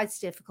see why it's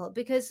difficult,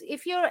 because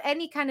if you're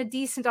any kind of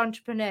decent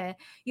entrepreneur,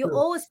 you're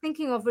always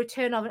thinking of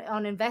return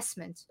on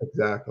investment.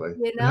 Exactly.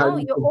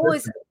 You're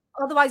always...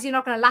 Otherwise, you're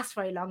not going to last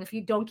very long if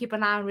you don't keep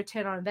an eye on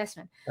return on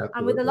investment. Absolutely.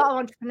 And with a lot of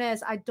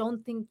entrepreneurs, I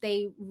don't think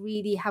they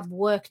really have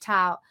worked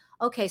out,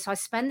 okay, so I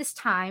spend this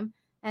time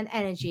and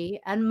energy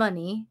and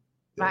money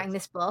writing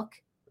this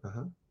book.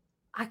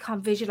 I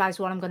can't visualize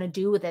what I'm going to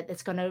do with it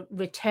that's going to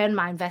return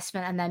my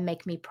investment and then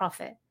make me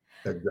profit.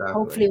 Exactly.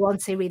 Hopefully,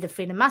 once they read the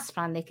Freedom Master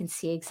Plan, they can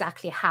see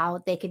exactly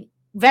how they can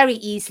very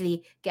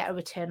easily get a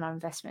return on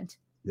investment.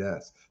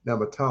 Yes. Now,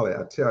 Mitali,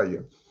 I tell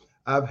you,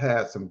 I've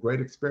had some great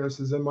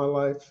experiences in my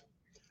life.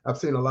 I've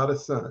seen a lot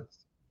of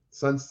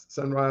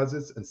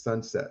sunrises and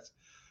sunsets.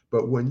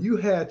 But when you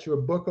had your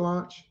book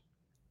launch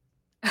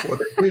for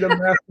the Freedom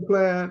Master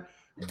Plan,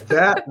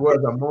 that was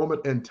a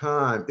moment in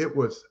time. It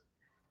was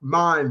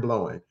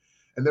mind-blowing.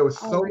 And there was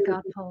so many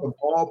people from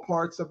all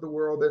parts of the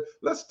world there.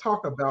 Let's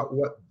talk about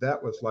what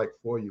that was like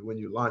for you when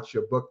you launched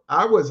your book.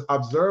 I was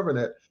observing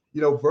it,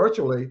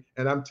 virtually,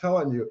 and I'm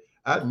telling you,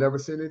 I'd never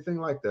seen anything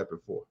like that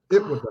before.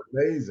 It was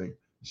amazing.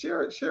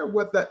 Share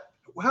what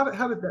how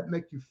did that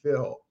make you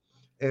feel?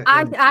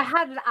 I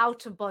had an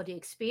out-of-body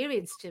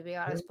experience, to be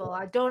honest, Paul.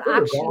 I don't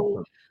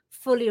actually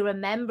fully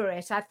remember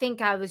it. I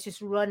think I was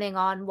just running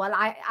on,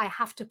 I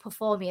have to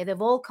perform here.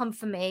 They've all come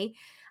for me.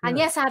 And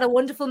yes, I had a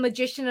wonderful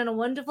magician and a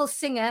wonderful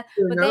singer,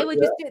 but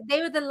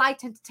they were the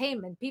light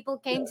entertainment. People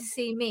came to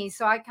see me,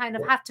 so I kind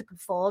of had to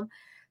perform.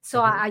 So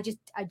I just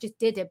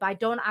did it, but I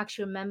don't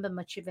actually remember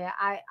much of it.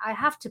 I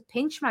have to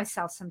pinch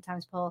myself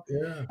sometimes, Paul.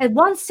 Yeah. At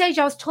one stage,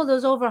 I was told there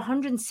was over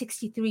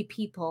 163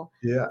 people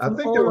from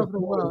all over the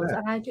world.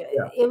 And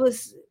it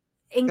was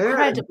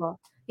incredible.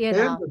 And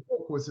the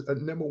book was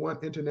number one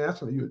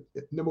internationally,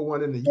 number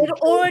one in the UK. It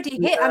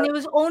already hit, and it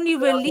was only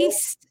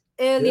released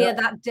earlier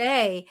that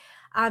day.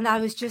 And I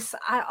was just,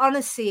 I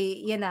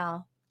honestly,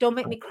 don't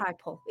make me cry,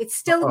 Paul. It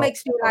still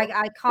makes me like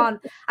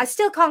I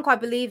still can't quite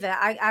believe it.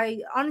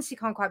 I honestly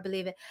can't quite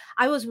believe it.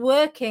 I was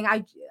working,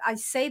 I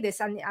say this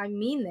and I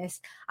mean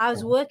this, I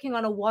was working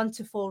on a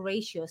 1-to-4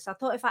 ratio. So I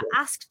thought if I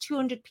ask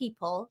 200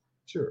 people,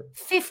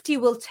 50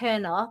 will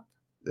turn up.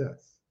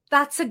 Yes.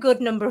 That's a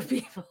good number of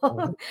people.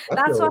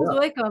 That's what I was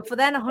working on. For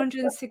then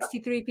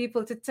 163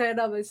 people to turn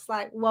up, it's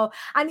like, whoa.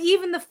 And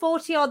even the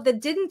 40 odd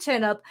that didn't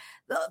turn up,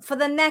 for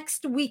the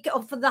next week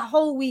or for the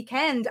whole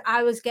weekend,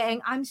 I was getting,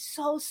 I'm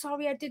so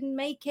sorry I didn't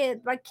make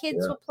it. My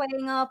kids were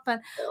playing up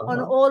and on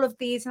all of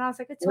these. And I was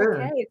like, it's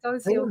okay. It's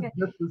honestly okay.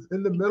 This is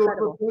in the middle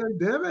of a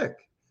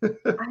pandemic.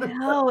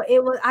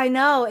 I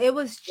know. It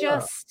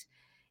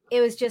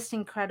was just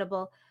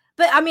incredible.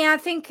 But I mean, I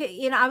think,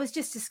 I was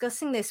just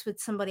discussing this with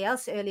somebody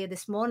else earlier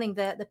this morning,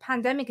 that the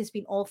pandemic has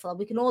been awful.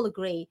 We can all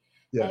agree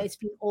it's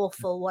been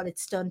awful what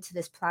it's done to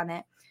this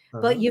planet.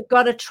 But you've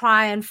got to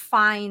try and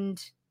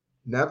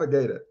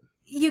navigate it.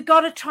 You've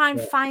got to try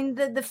and find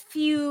the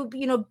few,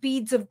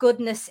 beads of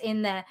goodness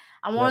in there.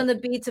 And one of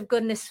the beads of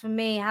goodness for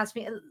me has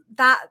been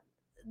that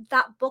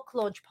book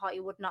launch party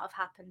would not have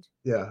happened.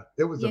 Yeah,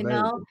 it was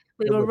amazing.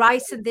 We were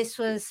right. So this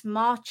was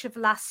March of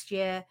last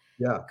year.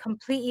 Yeah.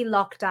 Completely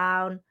locked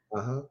down.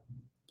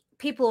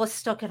 People were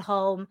stuck at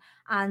home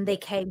and they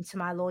came to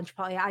my launch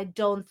party. I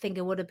don't think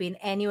it would have been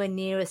anywhere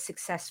near as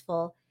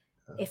successful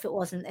if there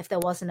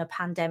wasn't a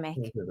pandemic,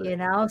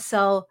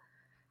 so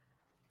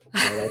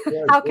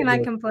how can I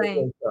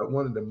complain?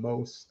 One of the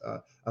most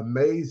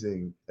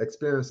amazing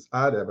experiences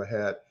I'd ever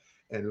had.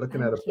 And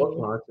looking at a book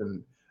launch,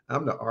 and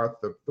I'm the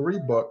author of 3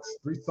 books,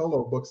 3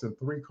 solo books and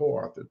 3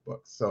 co-authored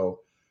books. So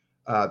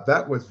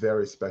that was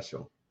very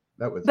special.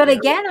 But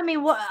again, I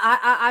mean, what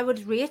I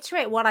would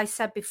reiterate what I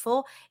said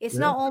before. It's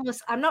not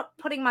almost, I'm not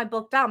putting my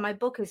book down. My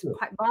book is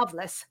quite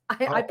marvelous.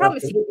 I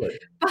promise you.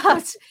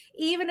 But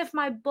even if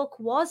my book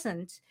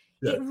wasn't,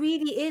 it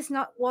really is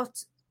not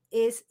what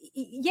is,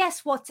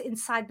 what's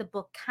inside the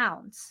book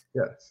counts.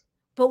 Yes.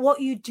 But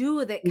what you do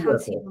with it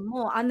counts even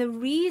more. And the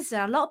reason,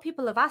 a lot of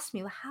people have asked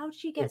me, well, how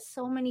did you get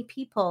so many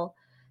people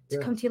to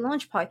come to your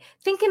launch party,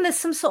 thinking there's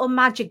some sort of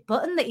magic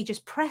button that you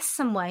just press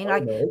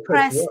somewhere,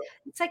 press.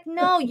 It's like,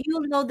 no,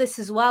 you'll know this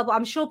as well. But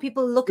I'm sure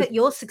people look at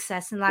your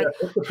success and like,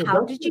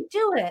 how did you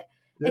do it?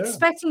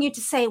 Expecting you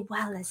to say,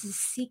 well, there's a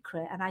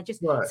secret. And I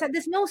just said,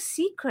 there's no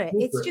secret.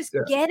 It's just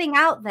getting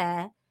out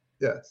there.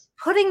 Yes.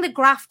 Putting the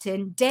graft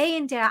in day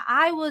in, day out.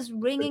 I was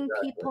ringing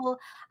people.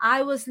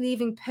 I was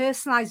leaving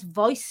personalized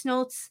voice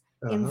notes,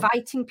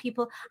 inviting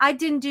people. I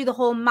didn't do the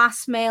whole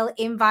mass mail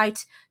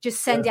invite,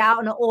 just send it out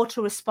on an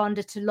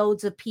autoresponder to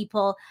loads of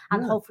people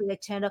and hopefully they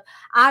turn up.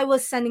 I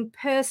was sending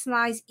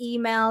personalized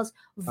emails,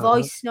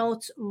 voice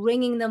notes,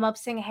 ringing them up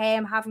saying, hey,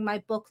 I'm having my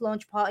book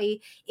launch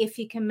party. If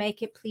you can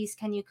make it, please,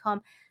 can you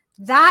come?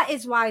 That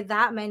is why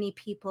that many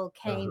people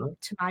came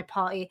to my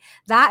party.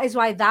 That is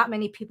why that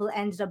many people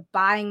ended up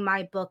buying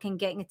my book and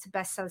getting it to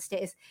bestseller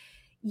status.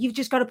 You've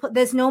just got to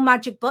there's no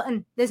magic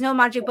button. There's no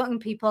magic button,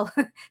 people,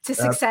 to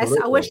success.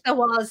 Absolutely. I wish there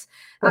was,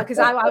 because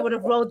I would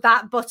have rolled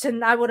that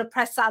button. I would have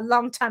pressed that a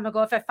long time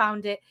ago if I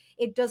found it.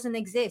 It doesn't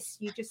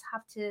exist. You just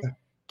have to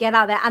get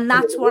out there. And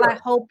that's what I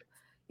hope,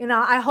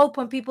 I hope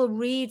when people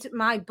read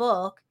my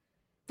book,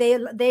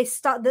 they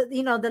start,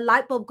 the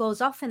light bulb goes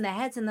off in their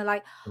heads and they're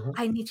like,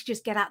 I need to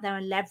just get out there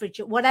and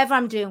leverage it. Whatever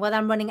I'm doing, whether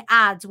I'm running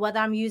ads, whether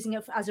I'm using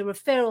it as a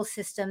referral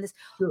system,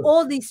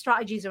 all these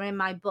strategies are in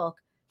my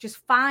book. Just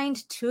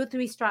find 2 or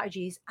 3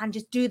 strategies and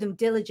just do them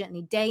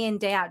diligently, day in,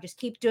 day out. Just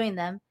keep doing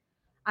them,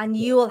 and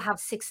you will have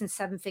 6- and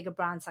 7-figure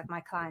brands like my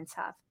clients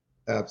have.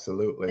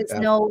 Absolutely. There's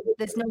no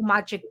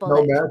magic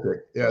bullet. No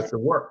magic. Yeah, it's the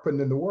work,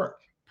 putting in the work.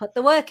 Put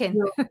the work in.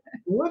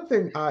 One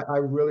thing I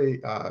really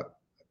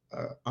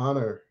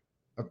honored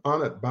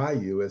by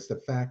you is the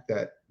fact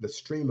that the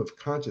stream of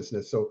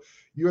consciousness. So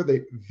you're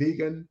the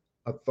vegan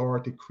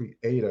authority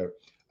creator.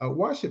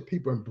 Why should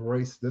people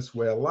embrace this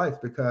way of life?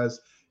 Because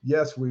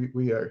yes,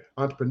 we are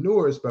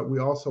entrepreneurs, but we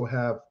also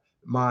have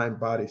mind,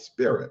 body,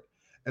 spirit.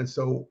 And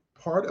so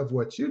part of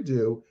what you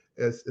do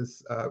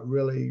is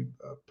really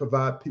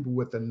provide people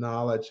with the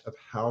knowledge of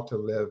how to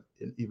live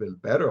an even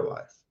better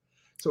life.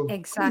 So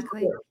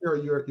exactly,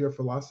 your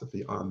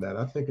philosophy on that.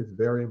 I think it's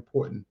very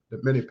important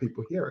that many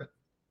people hear it.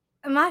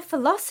 My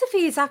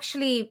philosophy is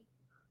actually,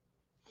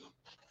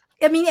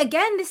 I mean,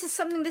 again, this is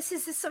something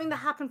that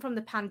happened from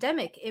the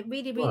pandemic. It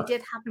really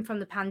did happen from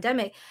the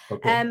pandemic.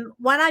 Okay.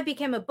 When I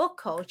became a book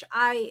coach,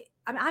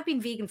 I've been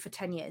vegan for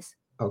 10 years.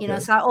 Okay.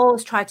 So I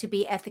always try to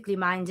be ethically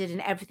minded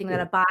in everything that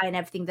I buy and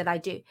everything that I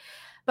do.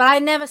 But I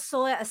never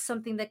saw it as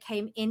something that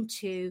came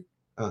into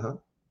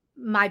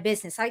my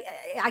business. I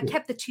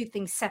kept the 2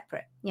 things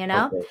separate,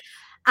 Okay.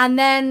 And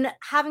then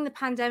having the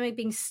pandemic,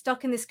 being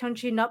stuck in this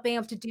country, not being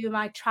able to do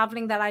my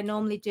traveling that I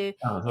normally do, it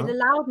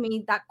allowed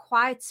me that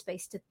quiet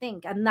space to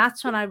think. And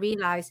that's when I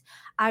realized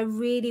I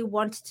really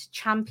wanted to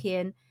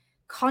champion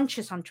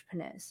conscious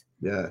entrepreneurs.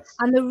 Yes.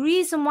 And the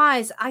reason why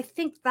is I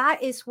think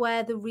that is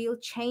where the real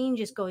change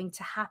is going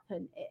to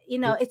happen.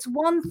 It's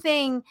one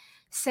thing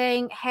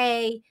saying,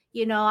 hey,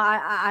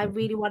 I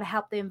really want to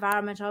help the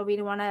environment, or I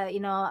really want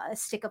to,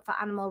 stick up for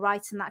animal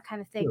rights and that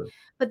kind of thing. Sure.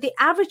 But the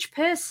average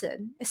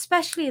person,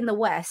 especially in the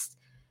West,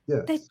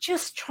 they're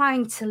just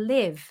trying to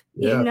live,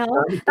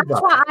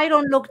 That's why I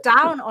don't look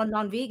down on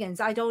non-vegans.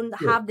 I don't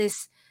have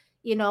this,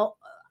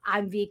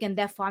 I'm vegan,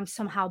 therefore I'm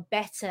somehow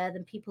better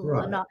than people who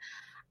are not.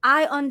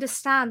 I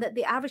understand that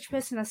the average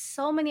person has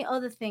so many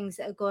other things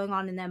that are going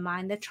on in their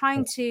mind. They're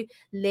trying to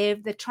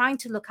live. They're trying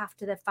to look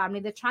after their family.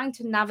 They're trying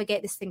to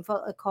navigate this thing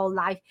called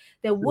life.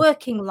 They're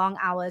working long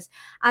hours.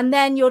 And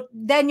then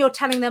you're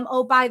telling them,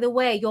 oh, by the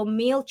way, your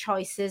meal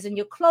choices and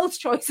your clothes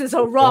choices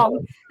are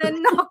wrong. They're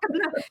not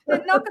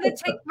gonna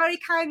take very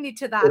kindly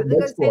to that. It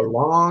makes for a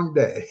long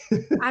day.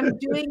 I'm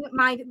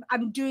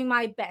doing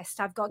my best.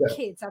 I've got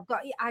kids.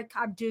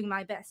 I'm doing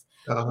my best.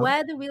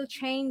 Where the real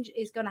change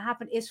is going to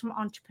happen is from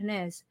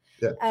entrepreneurs.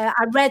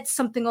 I read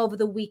something over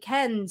the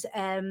weekend,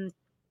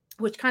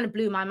 which kind of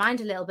blew my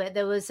mind a little bit.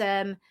 There was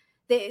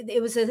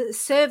it was a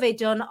survey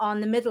done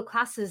on the middle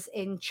classes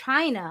in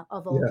China,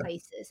 of all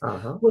places,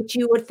 which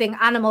you would think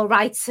animal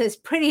rights is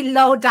pretty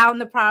low down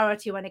the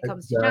priority when it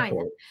comes to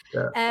China.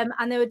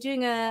 And they were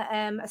doing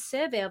a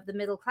survey of the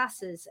middle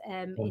classes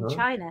in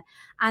China,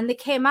 and they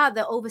came out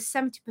that over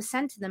 70%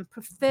 of them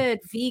preferred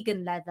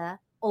vegan leather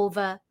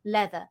over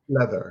leather.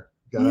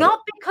 Not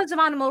because of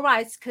animal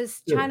rights,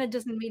 because China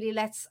doesn't really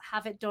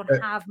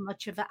don't have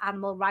much of an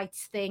animal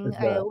rights thing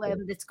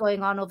that's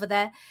going on over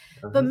there,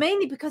 but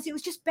mainly because it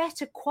was just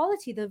better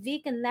quality, the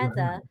vegan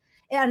leather.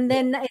 And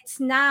then it's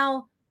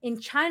now in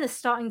China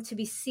starting to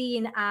be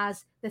seen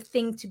as the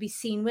thing to be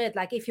seen with.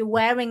 Like if you're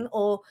wearing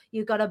or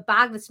you got a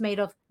bag that's made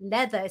of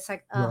leather, it's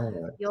like,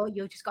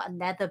 you just got a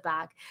leather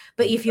bag.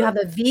 But if you have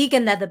a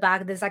vegan leather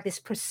bag, there's like this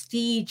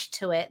prestige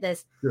to it.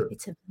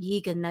 It's a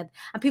vegan leather.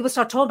 And people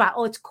start talking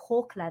about, it's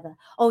cork leather.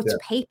 It's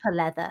paper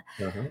leather.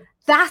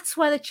 That's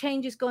where the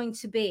change is going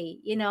to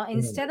be,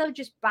 instead of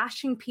just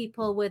bashing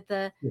people with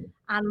the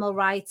animal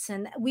rights.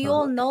 And we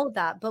all know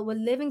that, but we're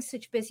living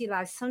such busy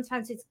lives.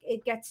 Sometimes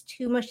it gets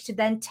too much to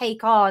then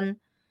take on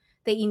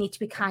that you need to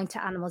be kind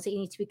to animals, that you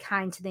need to be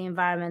kind to the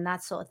environment,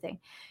 that sort of thing.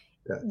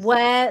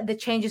 Where the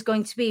change is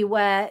going to be,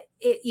 where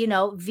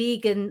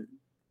vegan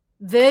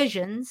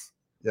versions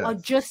are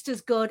just as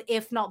good,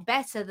 if not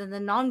better, than the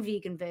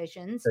non-vegan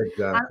versions.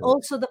 And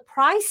also the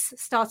price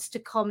starts to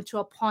come to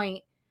a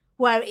point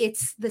where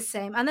it's the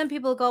same. And then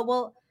people go,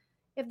 well,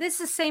 if this is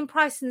the same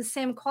price and the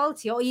same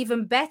quality, or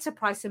even better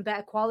price and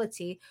better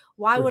quality,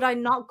 why would I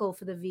not go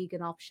for the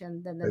vegan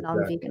option than the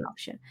non-vegan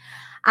option?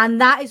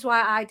 And that is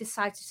why I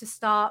decided to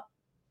start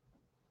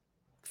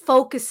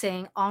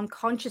focusing on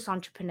conscious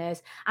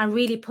entrepreneurs and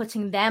really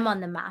putting them on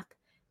the map,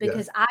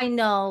 because I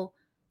know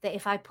that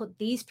if I put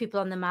these people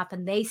on the map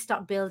and they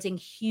start building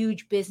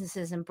huge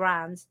businesses and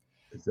brands,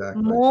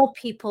 more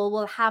people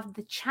will have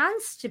the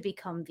chance to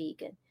become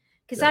vegan.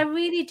 Because I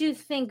really do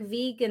think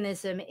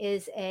veganism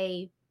is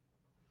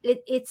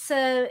it's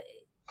an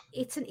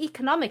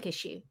economic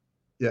issue.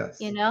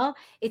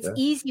 It's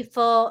easy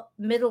for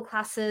middle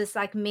classes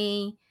like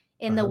me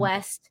in the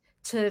West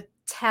to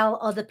tell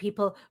other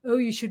people,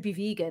 you should be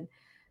vegan.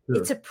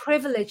 It's a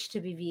privilege to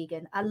be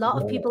vegan. A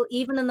lot of people,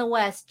 even in the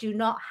West, do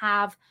not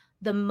have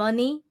the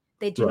money,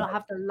 they do not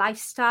have the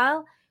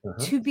lifestyle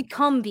to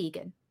become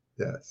vegan.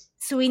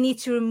 So we need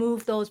to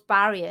remove those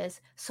barriers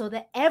so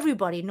that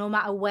everybody, no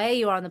matter where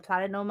you are on the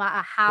planet, no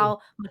matter how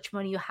much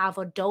money you have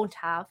or don't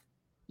have,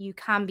 you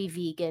can be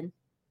vegan,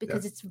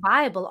 because it's a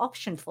viable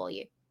option for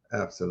you.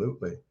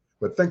 Absolutely.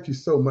 But thank you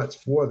so much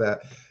for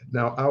that.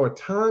 Now, our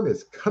time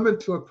is coming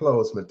to a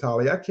close,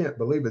 Mitali. I can't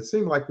believe it.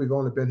 Seemed like we've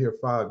only been here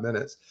 5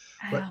 minutes.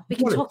 But we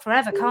can talk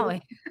forever, can't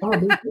we?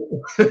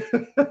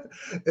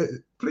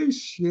 Please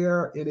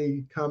share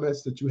any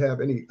comments that you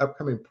have, any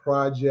upcoming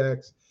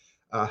projects,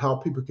 how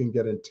people can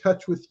get in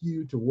touch with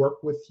you, to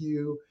work with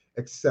you,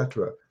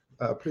 etc.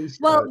 Please.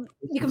 Well,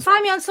 you can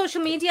find me on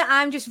social media.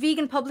 I'm just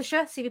Vegan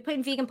Publisher. So if you put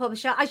in Vegan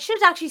Publisher, I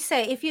should actually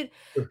say,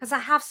 because I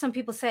have some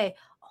people say,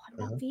 I'm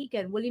not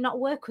vegan, will you not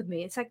work with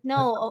me? It's like,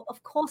 no,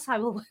 of course I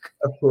will work with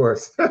you. Of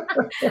course.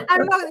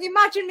 And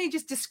imagine me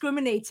just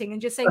discriminating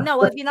and just saying,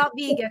 no, if you're not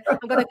vegan,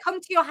 I'm going to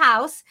come to your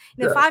house,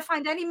 and if I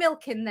find any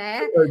milk in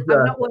there, I'm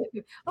not working with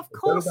you. Of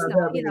course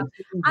not.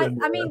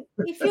 I mean,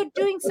 if you're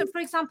doing so, for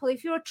example,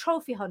 if you're a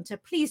trophy hunter,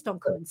 please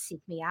don't come and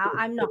seek me out.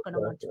 I'm not going to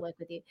want to work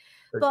with you.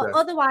 But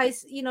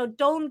otherwise,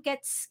 don't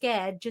get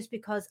scared just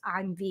because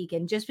I'm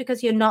vegan. Just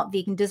because you're not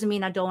vegan doesn't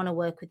mean I don't want to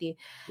work with you.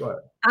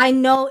 I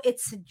know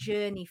it's a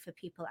journey for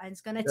people, and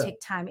it's going to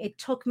take time. It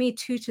took me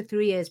 2 to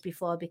 3 years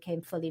before I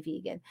became fully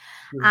vegan.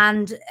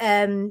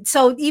 And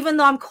so even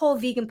though I'm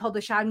called Vegan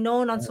Publisher, I'm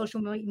known on social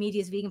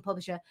media as Vegan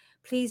Publisher,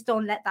 please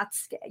don't let that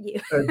scare you.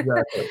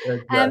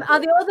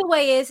 The other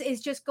way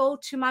is just go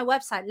to my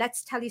website,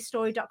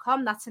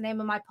 letstellystory.com. That's the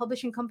name of my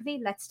publishing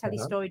company,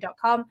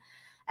 letstellystory.com.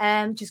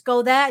 Just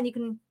go there and you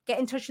can get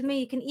in touch with me.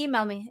 You can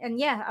email me.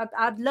 And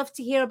I'd love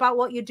to hear about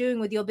what you're doing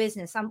with your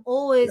business. I'm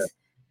always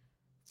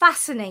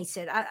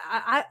fascinated.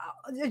 I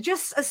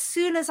just, as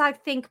soon as I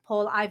think,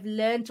 Paul, I've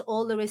learned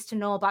all there is to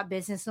know about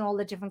business and all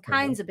the different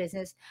kinds of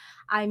business,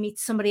 I meet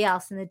somebody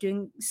else and they're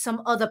doing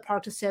some other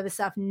product or service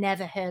that I've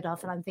never heard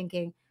of. And I'm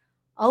thinking,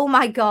 oh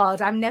my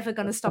God, I'm never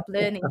going to stop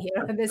learning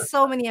here. And there's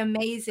so many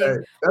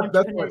amazing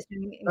entrepreneurs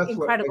doing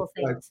incredible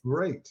things.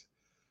 Great.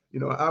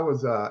 I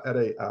was at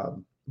a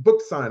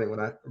book signing when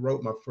I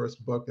wrote my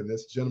first book, and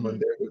this gentleman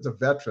there, he was a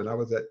veteran. I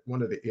was at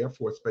one of the Air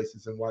Force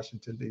bases in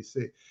Washington,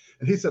 D.C.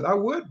 And he said, I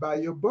would buy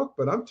your book,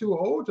 but I'm too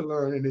old to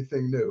learn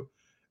anything new.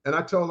 And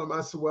I told him,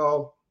 I said,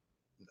 well,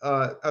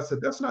 I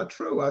said, that's not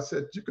true. I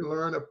said, you can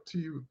learn up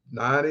to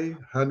 90,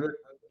 100,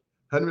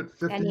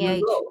 150 Any years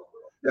age. old.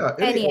 Yeah,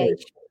 Any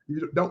age.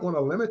 You don't want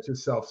to limit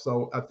yourself.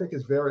 So I think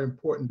it's very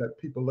important that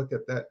people look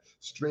at that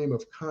stream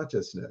of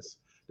consciousness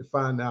to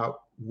find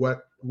out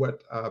what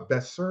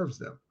best serves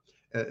them.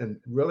 And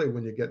really,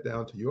 when you get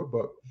down to your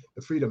book,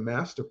 the Freedom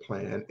Master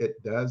Plan,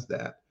 it does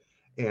that.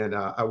 And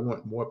I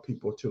want more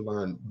people to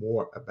learn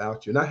more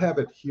about you. And I have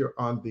it here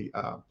on the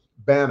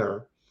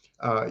banner,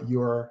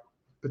 your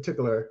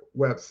particular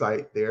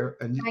website there.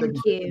 And you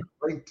Thank you.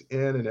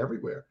 LinkedIn and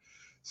everywhere.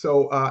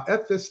 So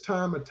at this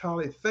time,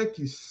 Mitali, thank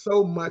you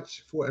so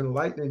much for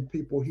enlightening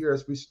people here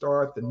as we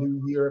start the new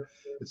year.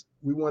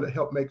 We want to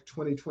help make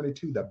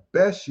 2022 the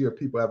best year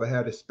people ever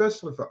had,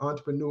 especially for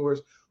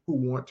entrepreneurs who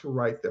want to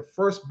write their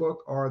first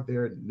book or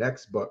their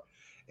next book.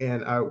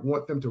 And I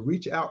want them to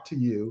reach out to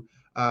you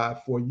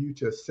for you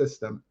to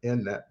assist them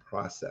in that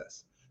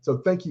process. So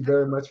thank you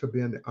very much for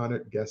being the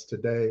honored guest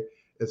today.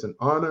 It's an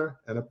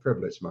honor and a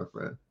privilege, my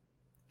friend.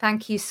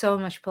 Thank you so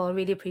much, Paul.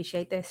 Really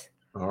appreciate this.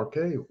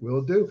 Okay,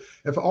 will do.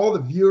 And for all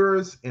the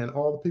viewers and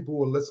all the people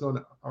who will listen on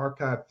the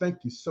archive,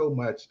 thank you so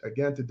much.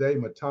 Again, today,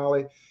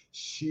 Mitali,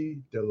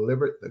 she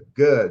delivered the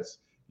goods.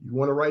 You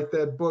want to write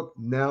that book?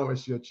 Now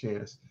is your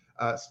chance.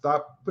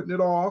 Stop putting it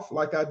off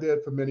like I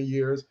did for many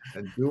years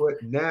and do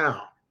it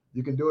now.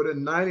 You can do it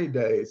in 90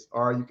 days,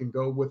 or you can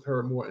go with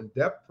her more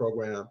in-depth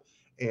program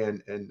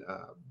and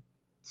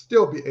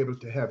still be able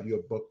to have your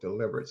book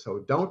delivered.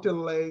 So don't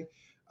delay.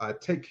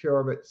 Take care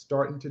of it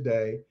starting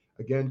today.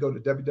 Again, go to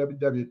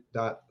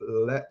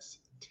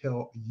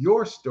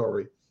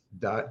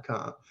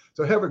www.letstellyourstory.com.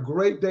 So have a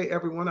great day,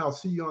 everyone. I'll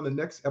see you on the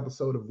next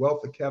episode of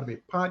Wealth Academy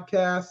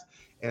Podcast.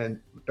 And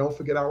don't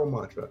forget our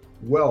mantra,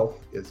 wealth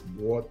is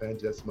more than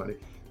just money.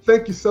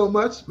 Thank you so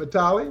much,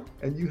 Mitali.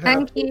 And you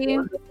have a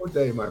wonderful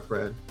day, my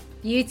friend.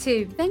 You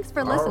too. Thanks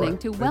for listening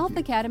to Wealth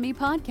Academy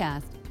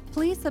Podcast.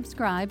 Please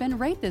subscribe and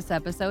rate this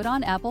episode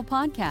on Apple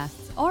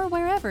Podcasts or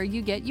wherever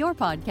you get your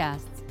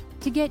podcasts.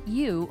 To get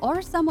you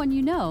or someone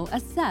you know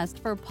assessed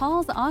for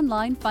Paul's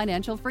online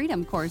financial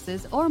freedom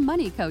courses or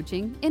money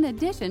coaching, in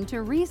addition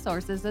to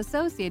resources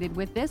associated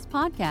with this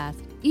podcast,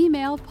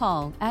 email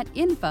Paul at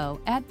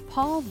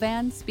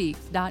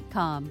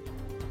info@paulvanspeaks.com.